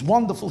beautiful, He's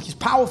wonderful, He's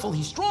powerful,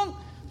 He's strong.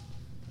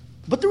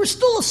 But there is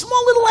still a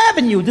small little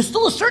avenue. There's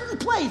still a certain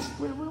place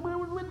where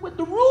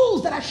the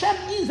rules that Hashem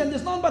is and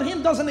there's none but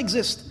Him doesn't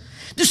exist.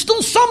 There's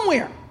still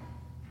somewhere.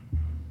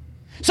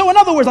 So in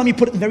other words, let me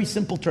put it in very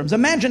simple terms.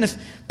 Imagine if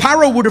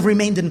Paro would have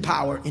remained in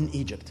power in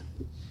Egypt.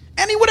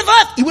 And he would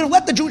have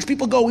let the Jewish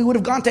people go. He would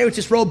have gone to Eretz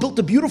Yisrael, built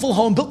a beautiful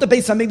home, built the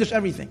Beis HaMikdash,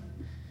 everything.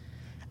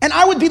 And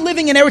I would be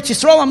living in Eretz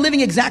Yisrael. I'm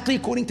living exactly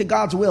according to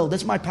God's will.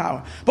 That's my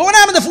power. But what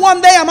happens if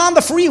one day I'm on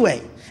the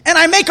freeway and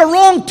I make a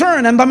wrong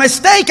turn and by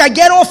mistake I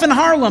get off in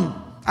Harlem?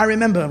 I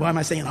remember, why am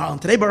I saying Harlem?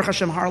 Today, Baruch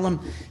Hashem,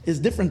 Harlem is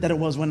different than it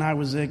was when I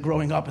was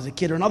growing up as a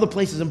kid, or in other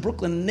places in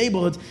Brooklyn, in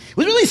neighborhoods. It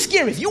was really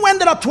scary. If you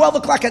ended up 12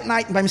 o'clock at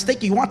night and by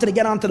mistake you wanted to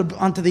get onto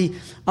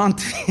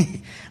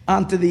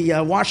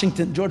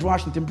the George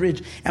Washington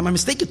Bridge, and by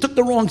mistake you took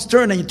the wrong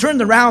turn and you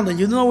turned around and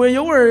you didn't know where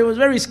you were, it was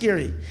very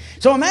scary.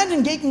 So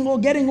imagine getting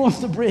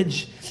off the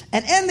bridge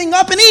and ending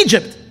up in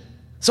Egypt.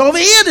 So over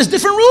here, there's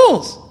different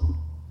rules.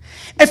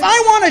 If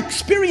I want to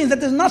experience that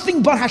there's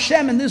nothing but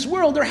Hashem in this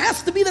world, there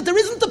has to be that there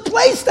isn't a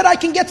place that I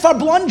can get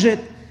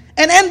farblunget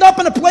and end up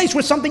in a place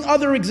where something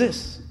other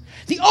exists.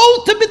 The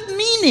ultimate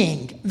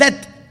meaning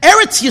that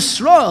Eretz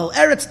Yisrael,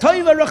 Eretz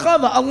Toiva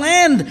Rechava, a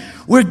land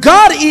where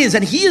God is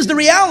and He is the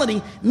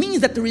reality, means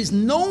that there is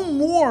no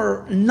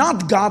more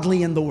not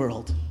godly in the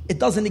world. It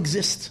doesn't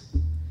exist.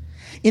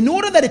 In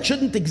order that it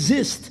shouldn't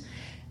exist,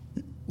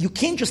 you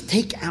can't just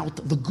take out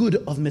the good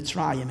of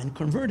Mitzrayim and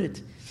convert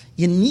it.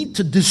 You need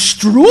to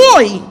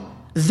destroy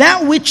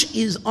that which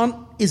is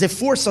a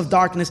force of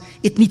darkness.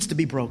 It needs to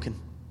be broken.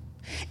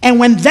 And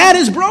when that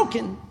is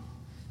broken,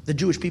 the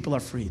Jewish people are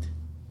freed.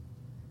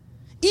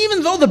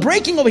 Even though the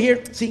breaking over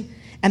here, see,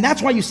 and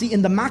that's why you see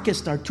in the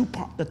Makkos there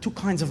are two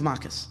kinds of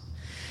Makkos.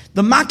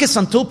 The Makkos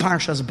until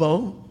Parshas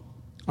Bo,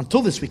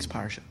 until this week's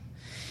Parsha,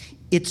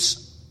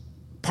 it's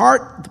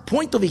the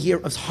point over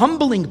here is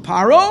humbling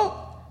Paro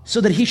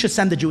so that he should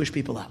send the Jewish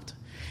people out.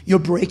 You're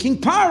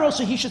breaking Paro,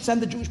 so he should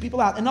send the Jewish people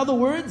out. In other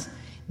words,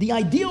 the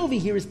idea over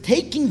here is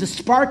taking the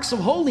sparks of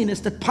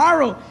holiness that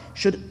Paro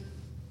should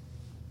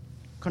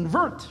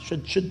convert,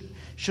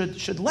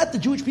 should let the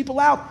Jewish people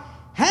out,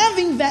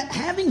 having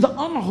the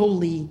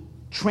unholy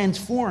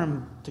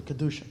transform to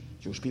Kedusha.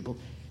 Jewish people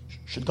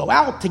should go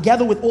out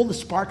together with all the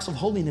sparks of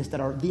holiness that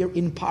are there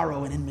in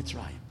Paro and in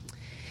Mitzrayim.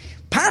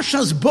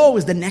 Parshas Bo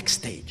is the next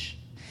stage.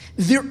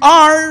 There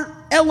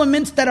are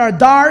elements that are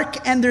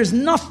dark and there's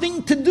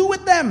nothing to do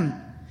with them.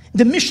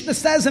 The Mishnah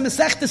says in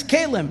Masechtas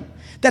Kelim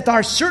that there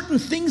are certain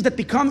things that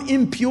become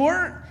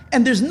impure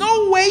and there's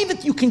no way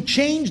that you can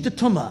change the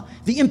tumah.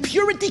 The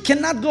impurity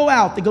cannot go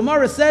out. The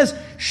Gemara says,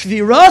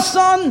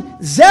 Shvirasan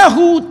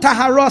zehu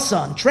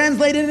taharasan.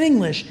 Translated in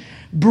English,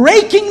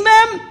 breaking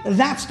them,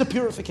 that's the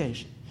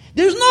purification.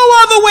 There's no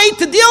other way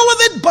to deal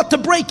with it but to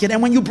break it.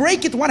 And when you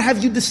break it, what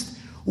have you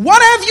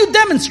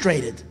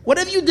demonstrated? What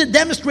have you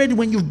demonstrated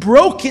when you've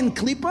broken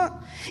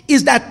Klippa?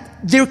 Is that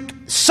there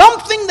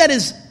something that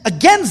is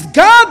against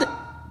God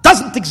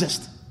doesn't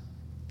exist.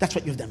 That's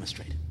what you've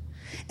demonstrated.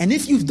 And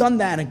if you've done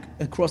that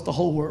across the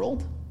whole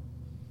world,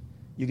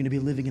 you're going to be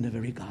living in a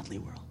very godly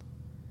world.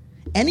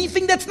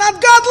 Anything that's not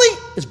godly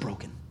is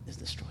broken, is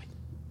destroyed.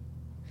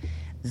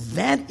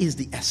 That is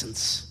the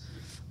essence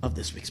of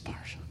this week's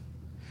parasha.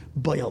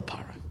 Boyel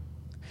Para.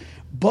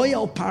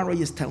 Boyel Para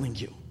is telling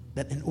you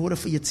that in order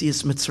for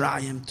Yetzias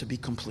Mitzrayim to be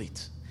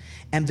complete,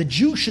 and the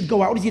Jew should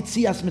go out of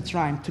Yetzias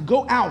Mitzrayim, to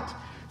go out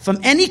from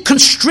any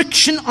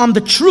constriction on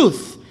the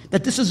truth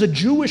that this is a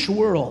Jewish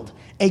world,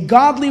 a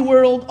godly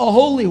world, a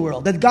holy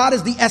world, that God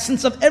is the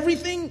essence of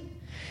everything,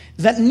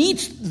 that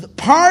needs,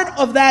 part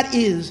of that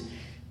is,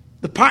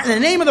 the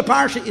name of the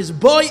parsha is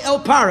Boy El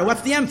Para.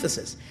 What's the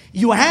emphasis?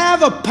 You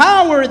have a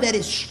power that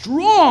is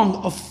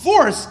strong, a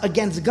force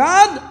against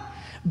God.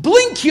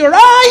 Blink your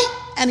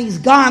eye, and he's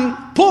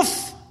gone.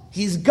 Poof,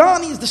 he's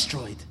gone, he's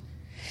destroyed.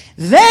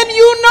 Then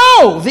you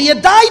know,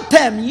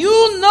 v'yadaitem,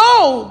 you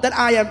know that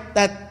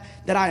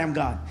I am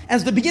God.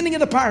 As the beginning of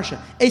the parsha,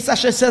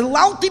 Esasha says,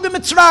 "Lalti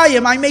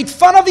b'Mitzrayim," I made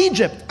fun of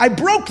Egypt. I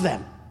broke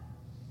them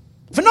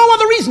for no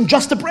other reason,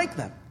 just to break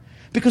them,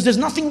 because there's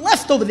nothing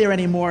left over there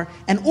anymore,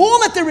 and all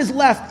that there is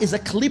left is a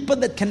klippa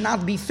that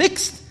cannot be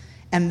fixed,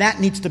 and that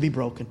needs to be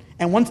broken.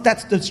 And once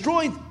that's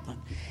destroyed,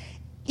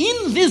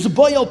 in this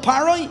Boyel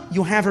Paroi,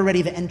 you have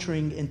already the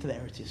entering into the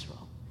Eretz Yisrael.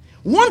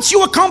 Once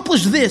you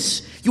accomplish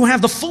this, you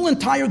have the full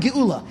entire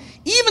Geula.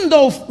 Even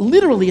though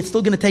literally it's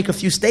still going to take a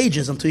few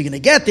stages until you're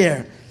going to get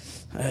there.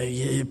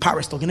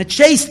 Paro's still going to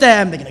chase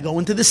them. They're going to go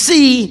into the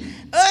sea.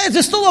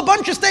 There's still a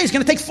bunch of stages. It's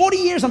going to take 40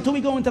 years until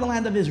we go into the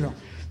land of Israel.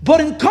 But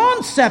in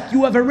concept,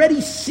 you have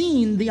already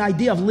seen the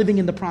idea of living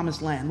in the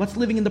promised land. What's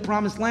living in the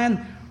promised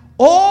land?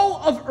 All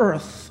of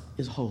earth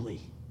is holy.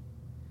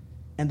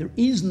 And there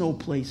is no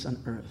place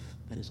on earth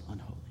that is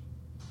unholy.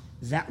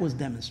 That was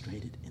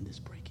demonstrated in this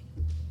breaking.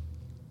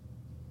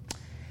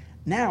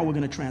 Now we're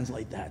going to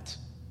translate that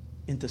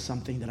into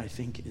something that I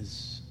think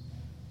is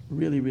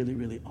really, really,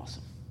 really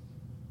awesome.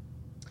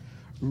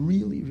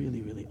 Really,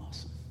 really, really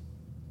awesome.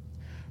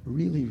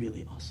 Really,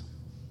 really awesome.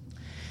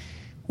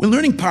 We're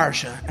learning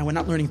Parsha, and we're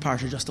not learning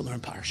Parsha just to learn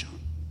Parsha,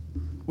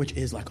 which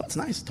is like, oh, it's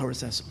nice, Torah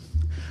says so.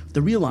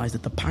 To realize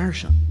that the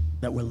Parsha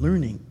that we're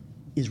learning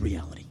is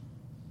reality.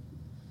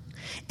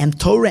 And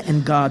Torah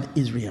and God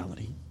is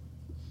reality.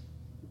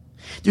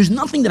 There's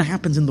nothing that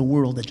happens in the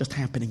world that's just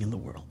happening in the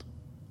world.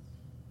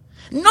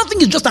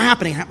 Nothing is just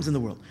happening, it happens in the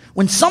world.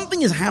 When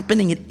something is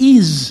happening, it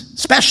is,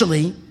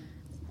 especially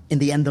in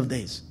the end of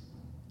days.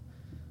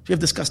 We have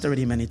discussed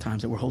already many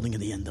times that we're holding in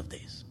the end of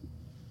days.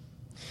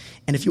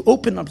 And if you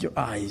open up your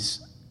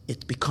eyes,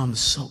 it becomes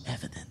so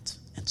evident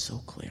and so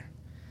clear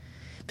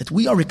that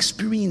we are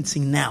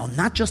experiencing now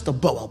not just a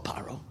Boel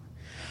Paro,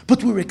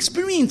 but we're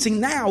experiencing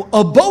now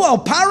a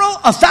Boel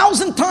Paro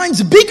 1,000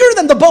 times bigger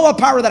than the Boel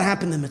Paro that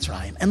happened in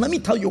Mitzrayim. And let me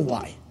tell you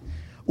why.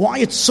 Why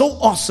it's so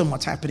awesome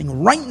what's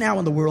happening right now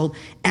in the world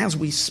as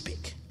we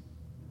speak.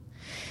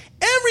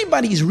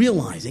 Everybody's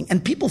realizing,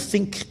 and people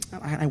think,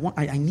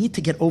 I need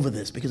to get over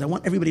this because I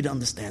want everybody to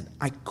understand,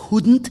 I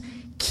couldn't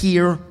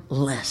care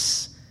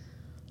less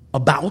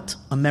about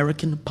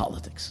American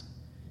politics.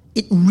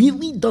 It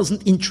really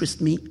doesn't interest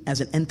me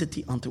as an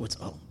entity unto its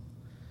own.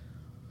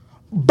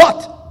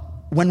 But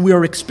when we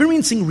are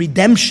experiencing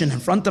redemption in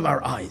front of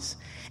our eyes,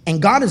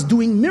 and God is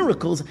doing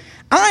miracles,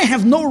 I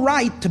have no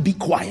right to be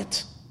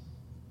quiet.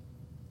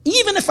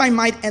 Even if I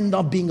might end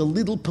up being a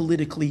little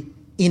politically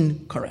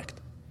incorrect.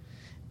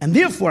 And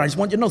therefore, I just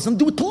want you to know, something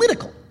to do with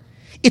political.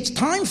 It's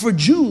time for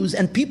Jews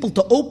and people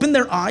to open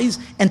their eyes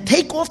and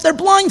take off their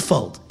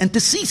blindfold and to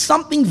see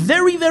something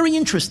very, very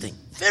interesting.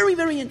 Very,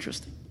 very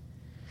interesting.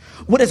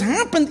 What has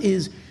happened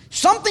is,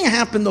 something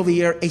happened over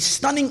here, a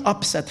stunning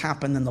upset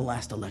happened in the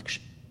last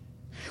election.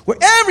 Where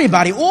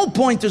everybody, all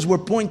pointers were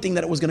pointing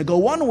that it was going to go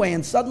one way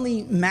and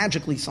suddenly,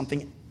 magically,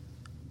 something.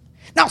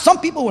 Now, some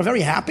people were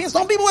very happy and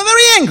some people were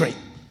very angry.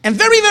 And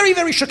very, very,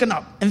 very shooken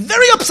up. And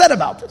very upset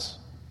about this.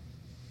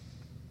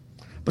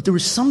 But there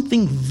is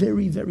something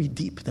very, very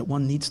deep that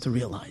one needs to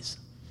realize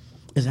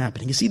is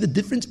happening. You see, the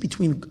difference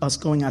between us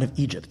going out of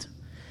Egypt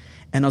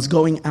and us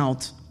going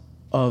out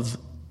of,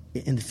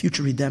 in the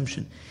future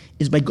redemption,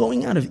 is by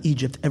going out of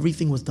Egypt,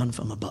 everything was done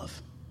from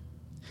above.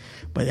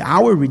 By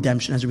our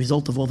redemption, as a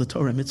result of all the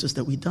Torah mitzvahs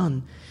that we've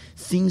done,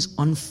 things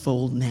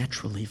unfold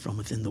naturally from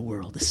within the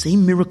world. The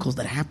same miracles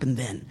that happened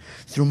then,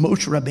 through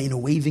Moshe Rabbeinu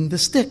waving the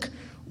stick,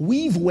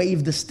 We've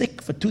waved the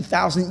stick for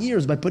 2,000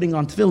 years by putting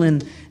on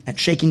tefillin and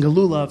shaking a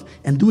lulav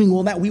and doing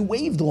all that. We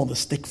waved all the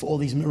stick for all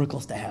these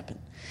miracles to happen.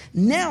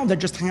 Now they're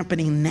just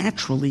happening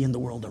naturally in the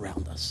world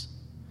around us.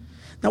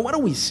 Now what are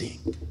we seeing?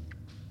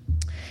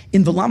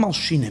 In the Lam al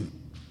Shinim,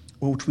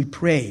 which we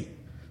pray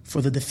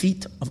for the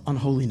defeat of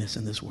unholiness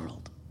in this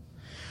world,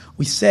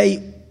 we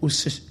say,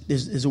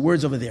 there's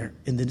words over there,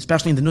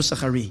 especially in the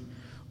Nusach Ari,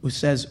 who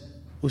says,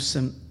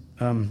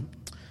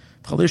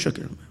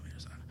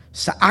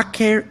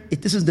 Sa'aker,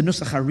 this is the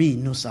Nusach Ari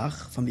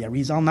Nusach from the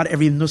Arizal. Not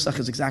every Nusach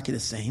is exactly the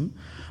same,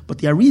 but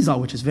the Arizal,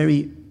 which is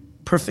very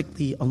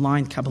perfectly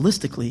aligned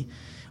Kabbalistically,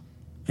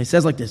 it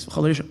says like this: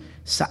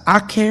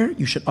 Sa'aker,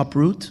 you should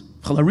uproot,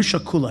 Chalarisha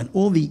Kula, and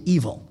all the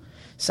evil.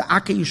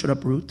 Sa'aker, you should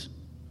uproot.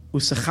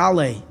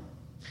 Usachale,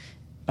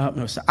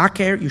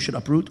 Sa'aker, you should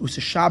uproot.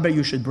 Usashaber,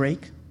 you should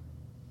break.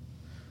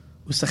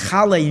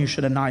 Usachale, you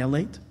should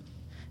annihilate.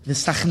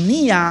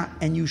 V'sachniya,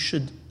 and you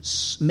should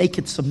make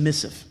it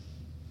submissive.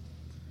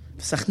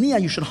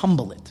 V'sachniya, you should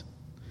humble it.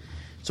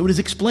 So it is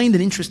explained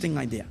an interesting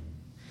idea,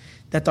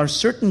 that there are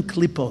certain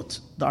klipot,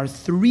 there are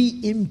 3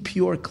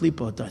 impure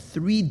klipot, there are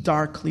 3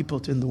 dark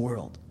klipot in the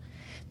world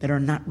that are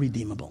not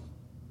redeemable.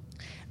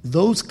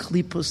 Those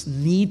klipos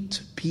need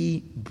to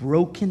be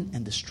broken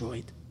and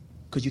destroyed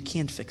because you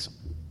can't fix them.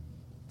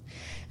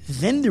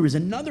 Then there is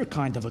another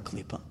kind of a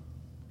klipa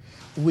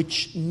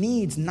which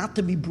needs not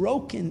to be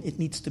broken, it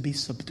needs to be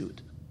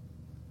subdued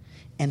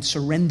and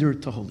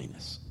surrendered to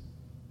holiness.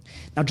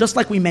 Now, just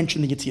like we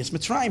mentioned in Yetzias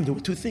Mitzrayim, there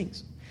were 2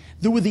 things.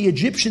 There were the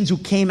Egyptians who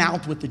came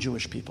out with the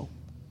Jewish people.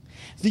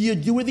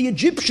 There were the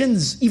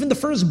Egyptians, even the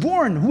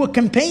firstborn, who were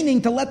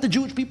campaigning to let the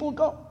Jewish people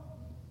go.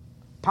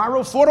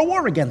 Paro fought a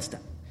war against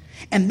them.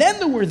 And then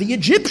there were the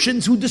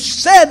Egyptians who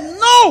just said,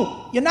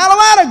 no, you're not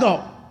allowed to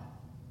go.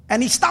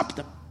 And he stopped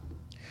them.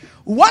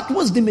 What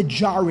was the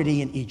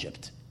majority in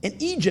Egypt? In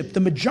Egypt, the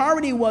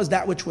majority was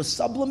that which was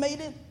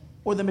sublimated,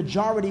 or the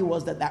majority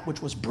was that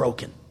which was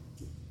broken.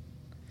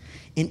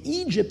 In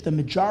Egypt, the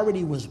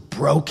majority was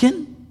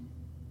broken,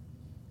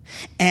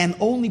 and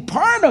only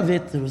part of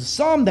it, there was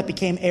some that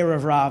became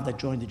Erev Rav that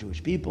joined the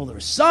Jewish people. There were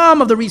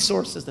some of the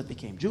resources that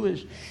became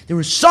Jewish. There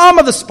were some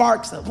of the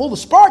sparks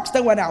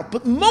that went out,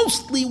 but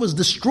mostly was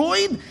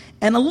destroyed,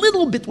 and a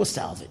little bit was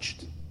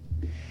salvaged.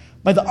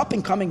 By the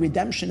up-and-coming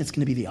redemption, it's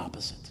going to be the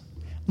opposite.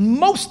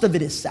 Most of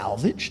it is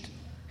salvaged,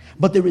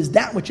 but there is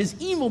that which is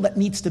evil that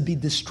needs to be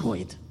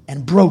destroyed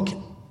and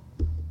broken.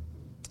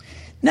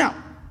 Now,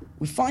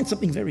 we find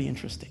something very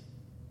interesting.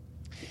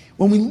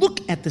 When we look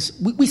at this,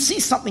 we see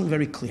something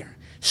very clear.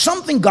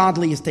 Something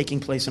godly is taking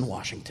place in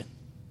Washington.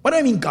 What do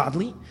I mean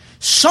godly?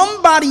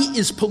 Somebody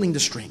is pulling the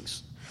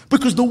strings.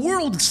 Because the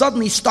world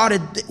suddenly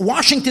started,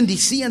 Washington,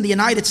 D.C. and the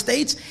United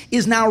States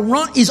is now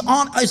is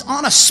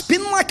on a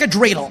spin like a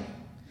dreidel.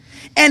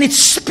 And it's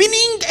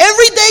spinning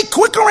every day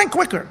quicker and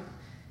quicker.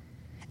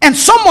 And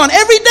someone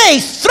every day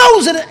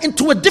throws it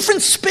into a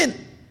different spin.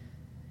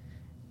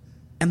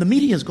 And the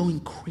media is going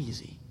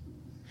crazy.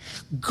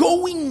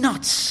 Going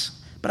nuts.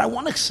 But I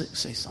want to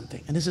say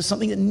something, and this is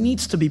something that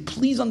needs to be,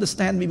 please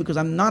understand me, because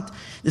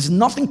this is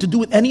nothing to do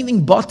with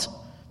anything but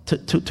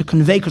to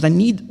convey, because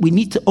we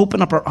need to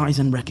open up our eyes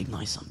and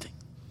recognize something.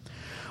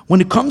 When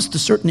it comes to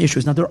certain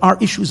issues, now there are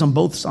issues on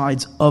both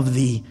sides of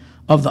the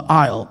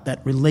aisle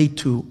that relate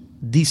to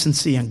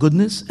decency and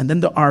goodness, and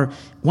then there are,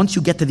 once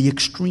you get to the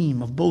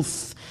extreme of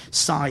both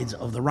sides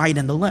of the right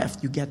and the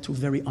left, you get to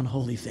very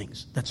unholy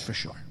things, that's for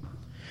sure.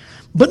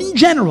 But in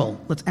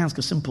general, let's ask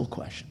a simple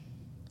question,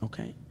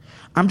 okay?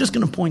 I'm just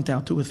going to point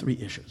out 2 or 3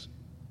 issues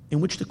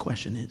in which the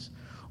question is,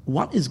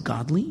 what is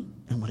godly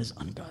and what is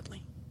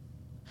ungodly?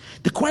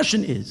 The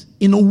question is,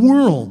 in a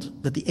world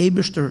that the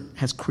Eibishter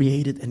has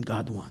created and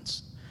God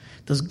wants,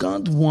 does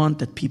God want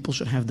that people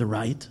should have the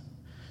right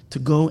to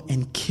go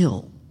and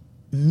kill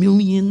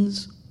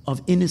millions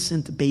of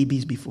innocent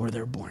babies before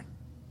they're born?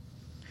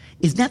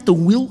 Is that the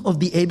will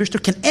of the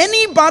Eibishter? Can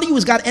anybody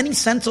who's got any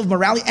sense of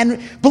morality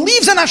and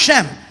believes in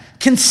Hashem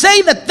can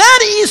say that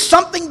is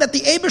something that the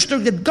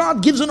Eibishter, that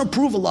God gives an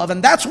approval of,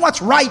 and that's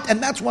what's right and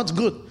that's what's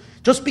good,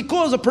 just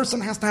because a person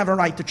has to have a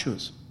right to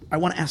choose? I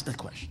want to ask that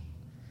question.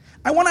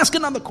 I want to ask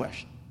another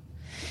question.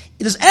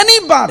 Does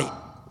anybody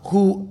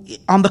who,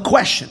 on the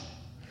question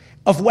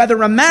of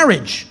whether a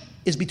marriage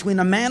is between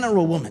a man or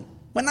a woman,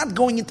 we're not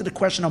going into the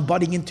question of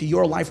butting into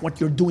your life, what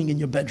you're doing in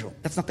your bedroom.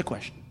 That's not the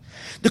question.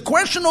 The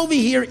question over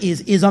here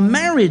is a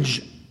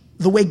marriage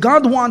the way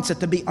God wants it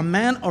to be, a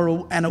man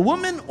and a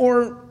woman,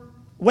 or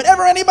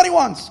whatever anybody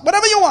wants,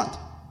 whatever you want.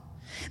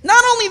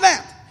 Not only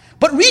that,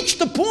 but reach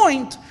the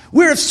point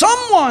where if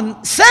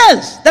someone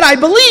says that I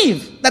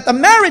believe that the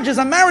marriage is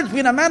a marriage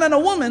between a man and a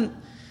woman,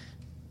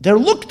 they're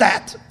looked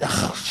at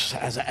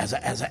as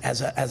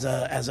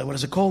a what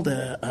is it called?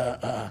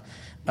 I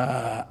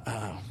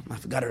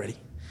forgot already.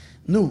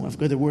 No, I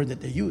forgot the word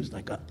that they used.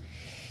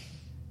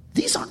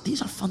 These are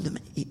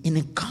fundamental. In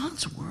a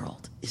God's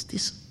world, is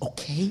this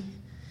okay?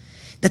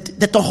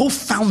 That the whole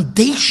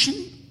foundation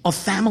of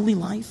family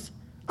life,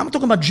 I'm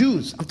talking about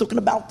Jews, I'm talking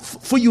about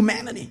for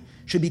humanity,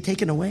 should be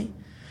taken away.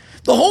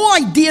 The whole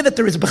idea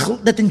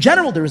that in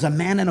general there is a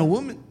man and a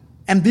woman,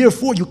 and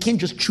therefore you can't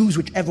just choose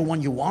whichever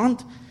one you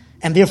want,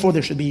 and therefore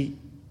there should be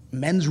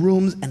men's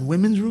rooms and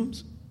women's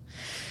rooms.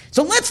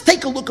 So let's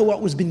take a look at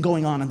what has been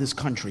going on in this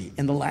country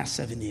in the last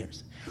 7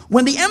 years.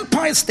 When the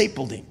Empire State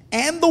Building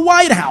and the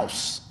White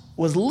House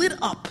was lit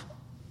up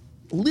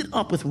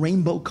with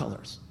rainbow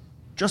colors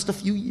just a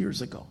few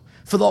years ago,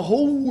 for the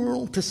whole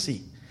world to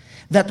see,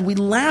 that we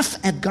laugh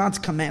at God's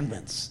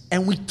commandments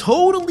and we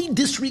totally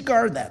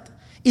disregard that.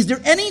 Is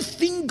there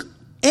anything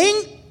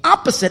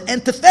opposite,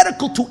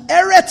 antithetical to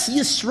Eretz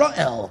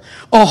Yisrael,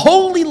 a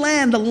holy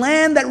land, a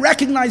land that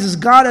recognizes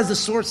God as the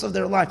source of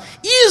their life?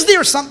 Is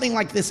there something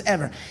like this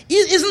ever?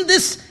 Isn't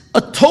this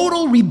a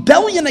total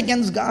rebellion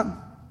against God?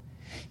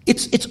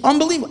 It's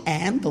unbelievable.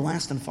 And the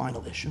last and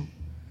final issue,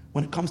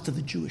 when it comes to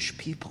the Jewish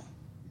people,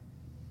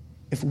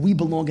 if we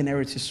belong in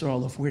Eretz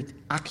Yisrael, if we're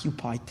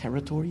occupied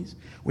territories,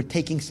 we're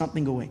taking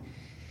something away.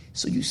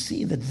 So you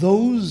see that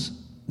those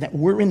that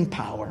were in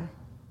power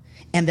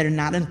and that are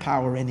not in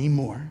power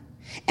anymore,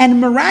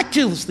 and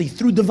miraculously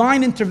through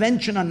divine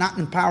intervention are not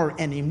in power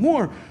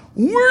anymore,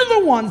 we're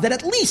the ones that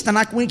at least, and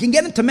we can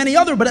get into many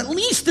other, but at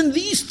least in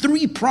these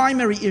three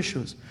primary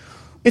issues,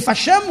 if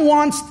Hashem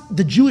wants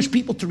the Jewish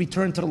people to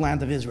return to the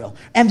land of Israel,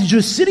 and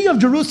the city of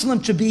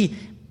Jerusalem to be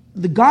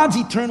the God's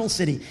eternal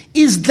city,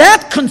 is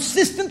that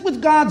consistent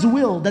with God's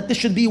will, that there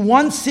should be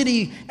one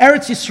city,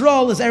 Eretz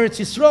Yisrael is Eretz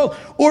Yisrael,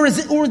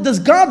 or does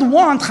God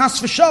want,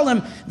 chas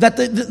v'shalom, that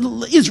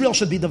Israel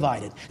should be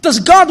divided? Does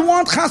God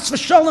want, chas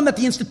v'shalom, that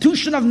the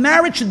institution of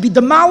marriage should be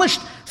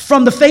demolished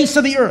from the face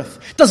of the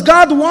earth? Does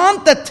God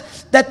want that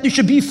there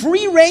should be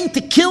free reign to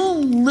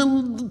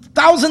kill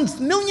thousands,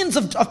 millions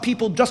of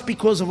people just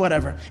because of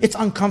whatever? It's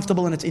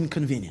uncomfortable and it's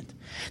inconvenient.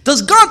 So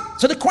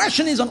the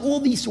question is on all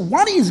these,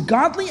 what is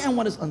godly and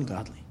what is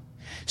ungodly?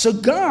 So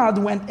God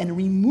went and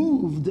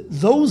removed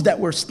those that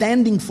were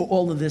standing for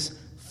all of this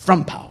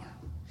from power.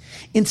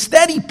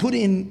 Instead, he put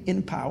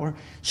in power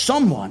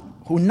someone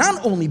who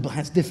not only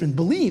has different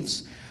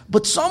beliefs,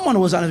 but someone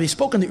who was, as we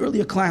spoke in the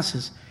earlier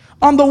classes,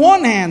 on the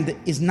one hand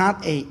is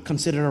not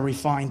considered a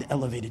refined,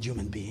 elevated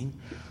human being,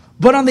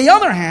 but on the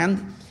other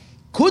hand,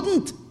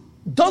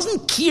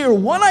 doesn't care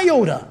one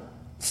iota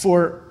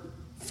for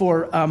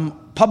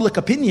public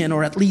opinion,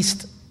 or at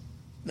least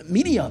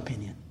media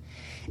opinion,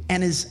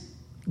 and is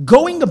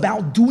going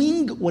about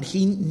doing what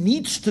he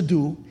needs to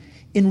do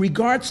in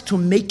regards to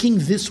making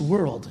this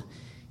world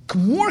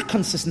more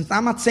consistent.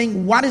 I'm not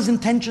saying what his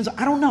intentions are,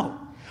 I don't know.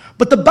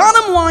 But the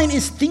bottom line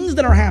is things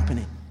that are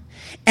happening.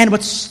 And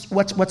what's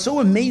so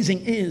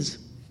amazing is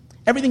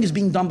everything is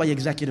being done by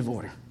executive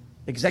order.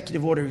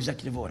 Executive order,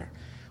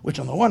 which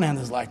on the one hand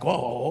is like,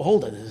 whoa,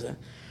 hold it.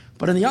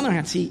 But on the other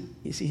hand, see,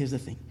 here's the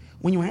thing.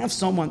 When you have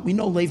someone, we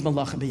know Leiv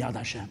Malach B'Yad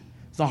Hashem.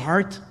 The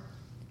heart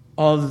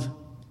of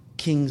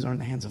kings are in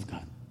the hands of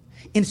God.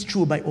 And it's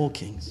true by all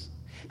kings.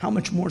 How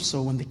much more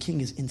so when the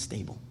king is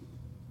unstable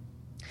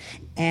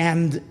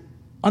and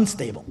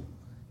unstable?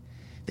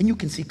 Then you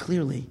can see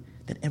clearly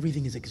that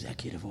everything is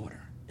executive order.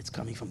 It's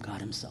coming from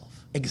God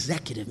himself.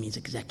 Executive means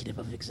executive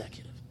of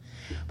executive.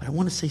 But I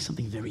want to say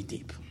something very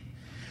deep.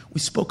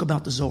 We spoke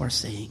about the Zohar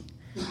saying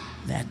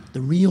that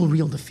the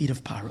real defeat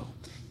of Paro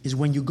is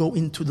when you go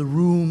into the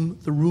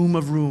room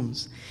of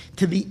rooms,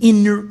 to the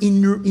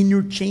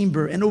inner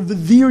chamber, and over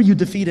there you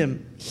defeat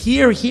him.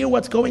 Hear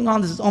what's going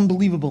on. This is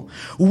unbelievable.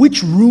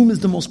 Which room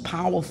is the most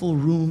powerful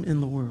room in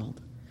the world?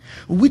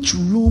 Which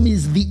room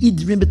is the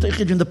Idrim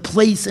B'Teichidrim, the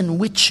place in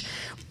which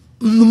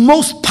the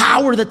most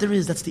power that there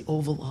is? That's the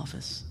Oval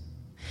Office.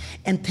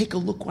 And take a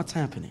look what's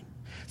happening.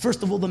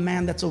 First of all, the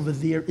man that's over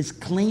there is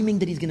claiming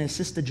that he's going to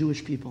assist the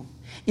Jewish people.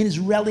 In his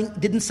railing,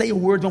 didn't say a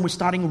word when we're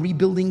starting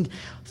rebuilding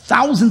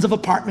thousands of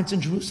apartments in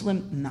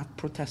Jerusalem, not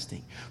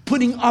protesting.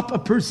 Putting up a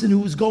person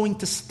who is going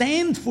to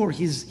stand for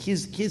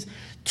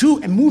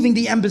and moving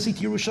the embassy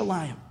to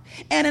Yerushalayim.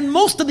 And in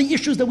most of the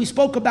issues that we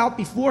spoke about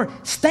before,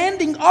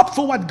 standing up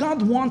for what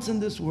God wants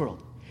in this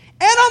world.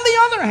 And on the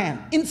other hand,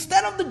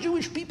 instead of the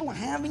Jewish people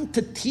having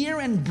to tear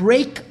and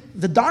break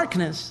the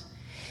darkness,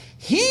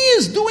 he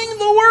is doing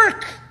the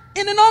work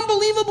in an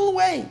unbelievable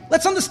way.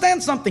 Let's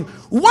understand something.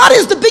 What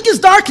is the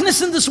biggest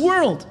darkness in this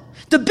world?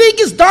 The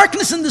biggest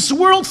darkness in this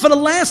world for the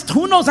last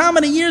who knows how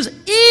many years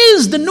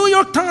is the New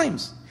York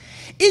Times.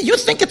 You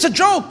think it's a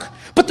joke,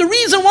 but the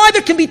reason why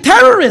there can be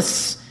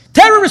terrorists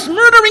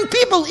murdering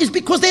people is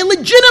because they're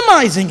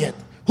legitimizing it.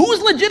 Who is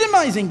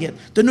legitimizing it?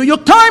 The New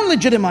York Times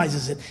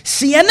legitimizes it.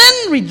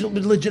 CNN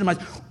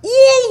legitimizes it.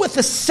 All with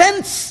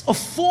a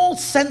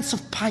false sense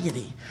of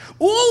piety.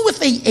 All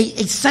with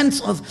a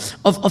sense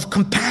of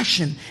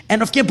compassion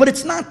and of care. But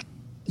it's not.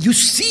 You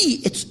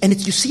see it's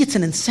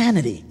an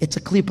insanity. It's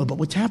a klipa. But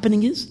what's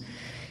happening is,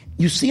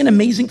 you see an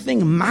amazing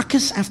thing.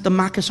 Makas after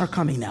makas are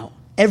coming now.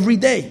 Every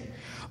day.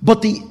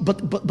 But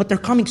they're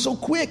coming so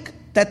quick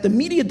that the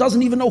media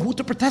doesn't even know who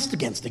to protest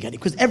against again,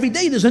 because every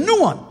day there's a new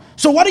one.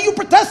 So what are you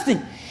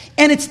protesting?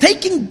 And it's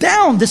taking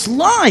down this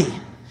lie.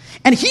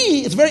 And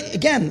he is very,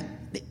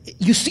 again,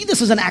 you see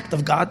this as an act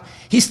of God.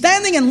 He's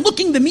standing and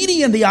looking the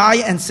media in the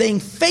eye and saying,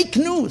 fake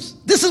news.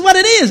 This is what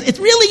it is. It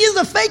really is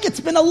a fake. It's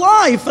been a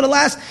lie for the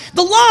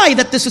lie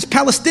that this is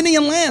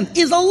Palestinian land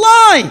is a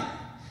lie.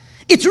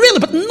 It's really,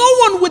 but no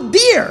one would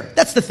dare.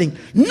 That's the thing.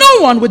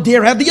 No one would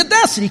dare have the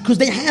audacity because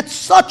they had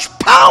such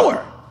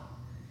power.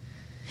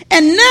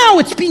 And now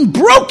it's being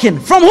broken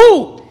from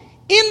who?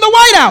 In the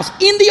White House,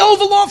 in the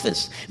Oval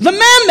Office. The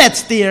man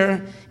that's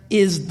there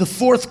is the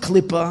fourth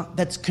klippah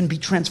that can be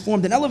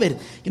transformed and elevated.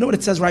 You know what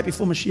it says right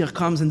before Mashiach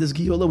comes in this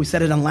Geulah? We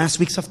said it on last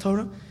week's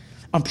Haftorah,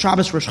 on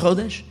Shabbos Rosh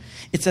Chodesh.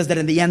 It says that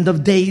in the end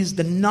of days,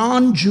 the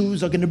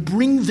non-Jews are going to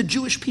bring the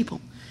Jewish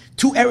people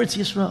to Eretz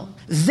Yisrael.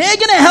 They're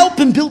going to help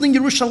in building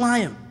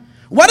Yerushalayim.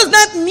 What does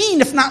that mean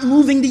if not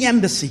moving the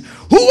embassy?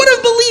 Who would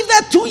have believed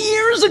that 2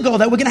 years ago,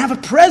 that we're going to have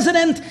a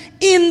president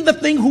in the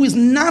thing who is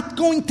not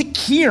going to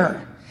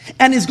care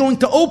and is going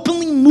to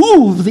openly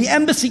move the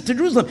embassy to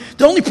Jerusalem?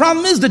 The only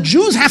problem is the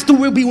Jews have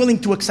to be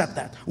willing to accept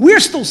that. We're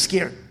still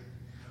scared.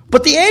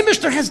 But the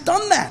Eibishter has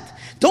done that.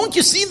 Don't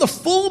you see the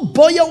full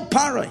boyel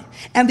paroi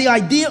and the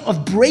idea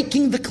of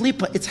breaking the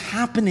klippah? It's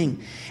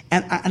happening.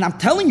 And I'm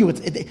telling you,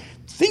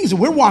 things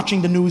we're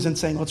watching the news and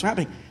saying, what's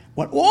happening?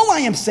 What all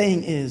I am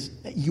saying is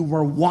that you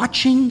are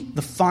watching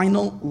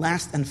the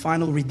last and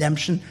final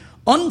redemption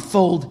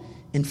unfold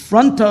in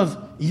front of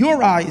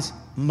your eyes,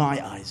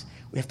 my eyes.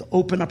 We have to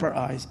open up our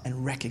eyes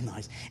and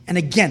recognize. And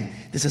again,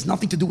 this has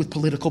nothing to do with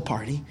political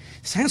party.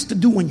 This has to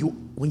do when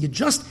you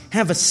just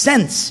have a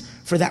sense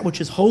for that which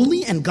is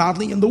holy and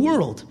godly in the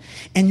world.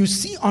 And you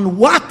see on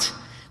what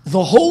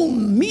the whole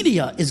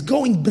media is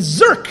going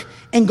berserk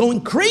and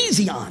going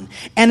crazy on.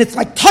 And it's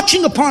like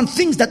touching upon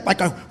things that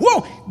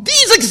whoa,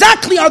 these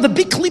exactly are the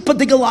big klippah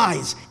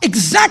digalais.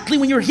 Exactly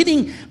when you're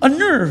hitting a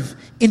nerve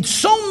in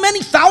so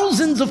many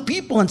thousands of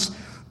people. And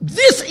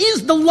this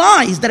is the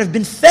lies that have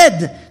been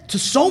fed to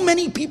so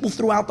many people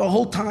throughout the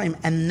whole time.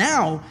 And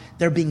now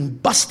they're being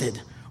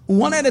busted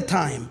one at a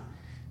time.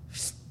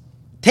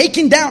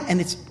 Taken down,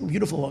 and it's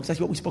beautiful,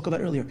 exactly what we spoke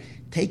about earlier.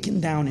 Taken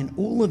down in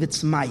all of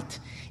its might,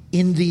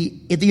 in the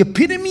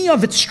epitome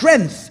of its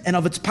strength and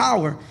of its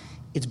power.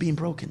 It's being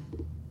broken.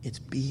 It's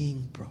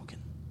being broken.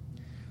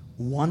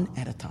 One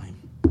at a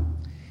time.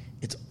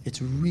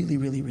 It's really,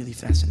 really, really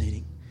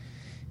fascinating.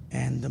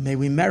 And may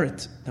we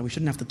merit that we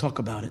shouldn't have to talk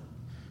about it.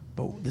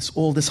 But this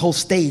whole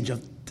stage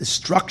of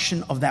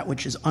destruction of that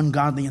which is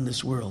ungodly in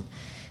this world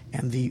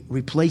and the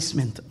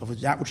replacement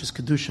of that which is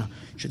Kedusha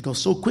should go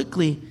so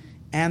quickly,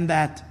 and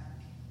that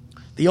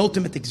the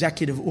ultimate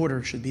executive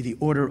order should be the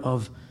order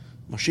of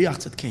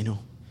Mashiach Tzidkenu,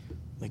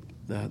 like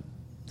the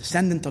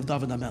descendant of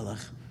David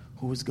HaMelech,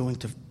 who is going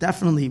to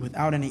definitely,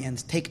 without any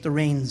ends, take the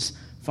reins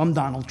from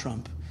Donald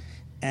Trump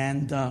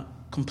and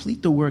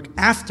complete the work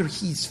after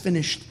he's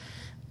finished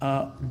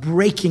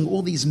breaking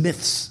all these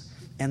myths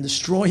and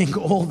destroying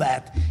all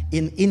that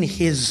in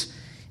his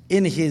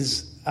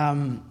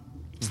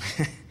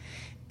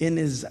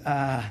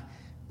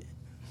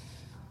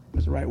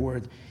what's the right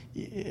word?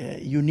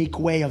 Unique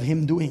way of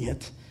him doing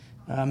it.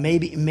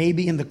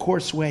 Maybe in the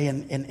coarse way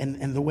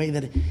and the way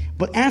that.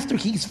 But after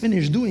he's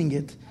finished doing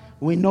it,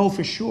 we know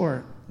for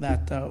sure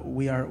that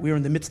we are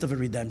in the midst of a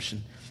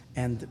redemption.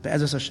 And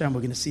Be'ezus Hashem,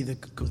 we're going to see the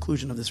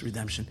conclusion of this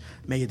redemption.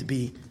 May it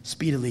be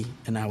speedily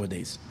in our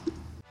days.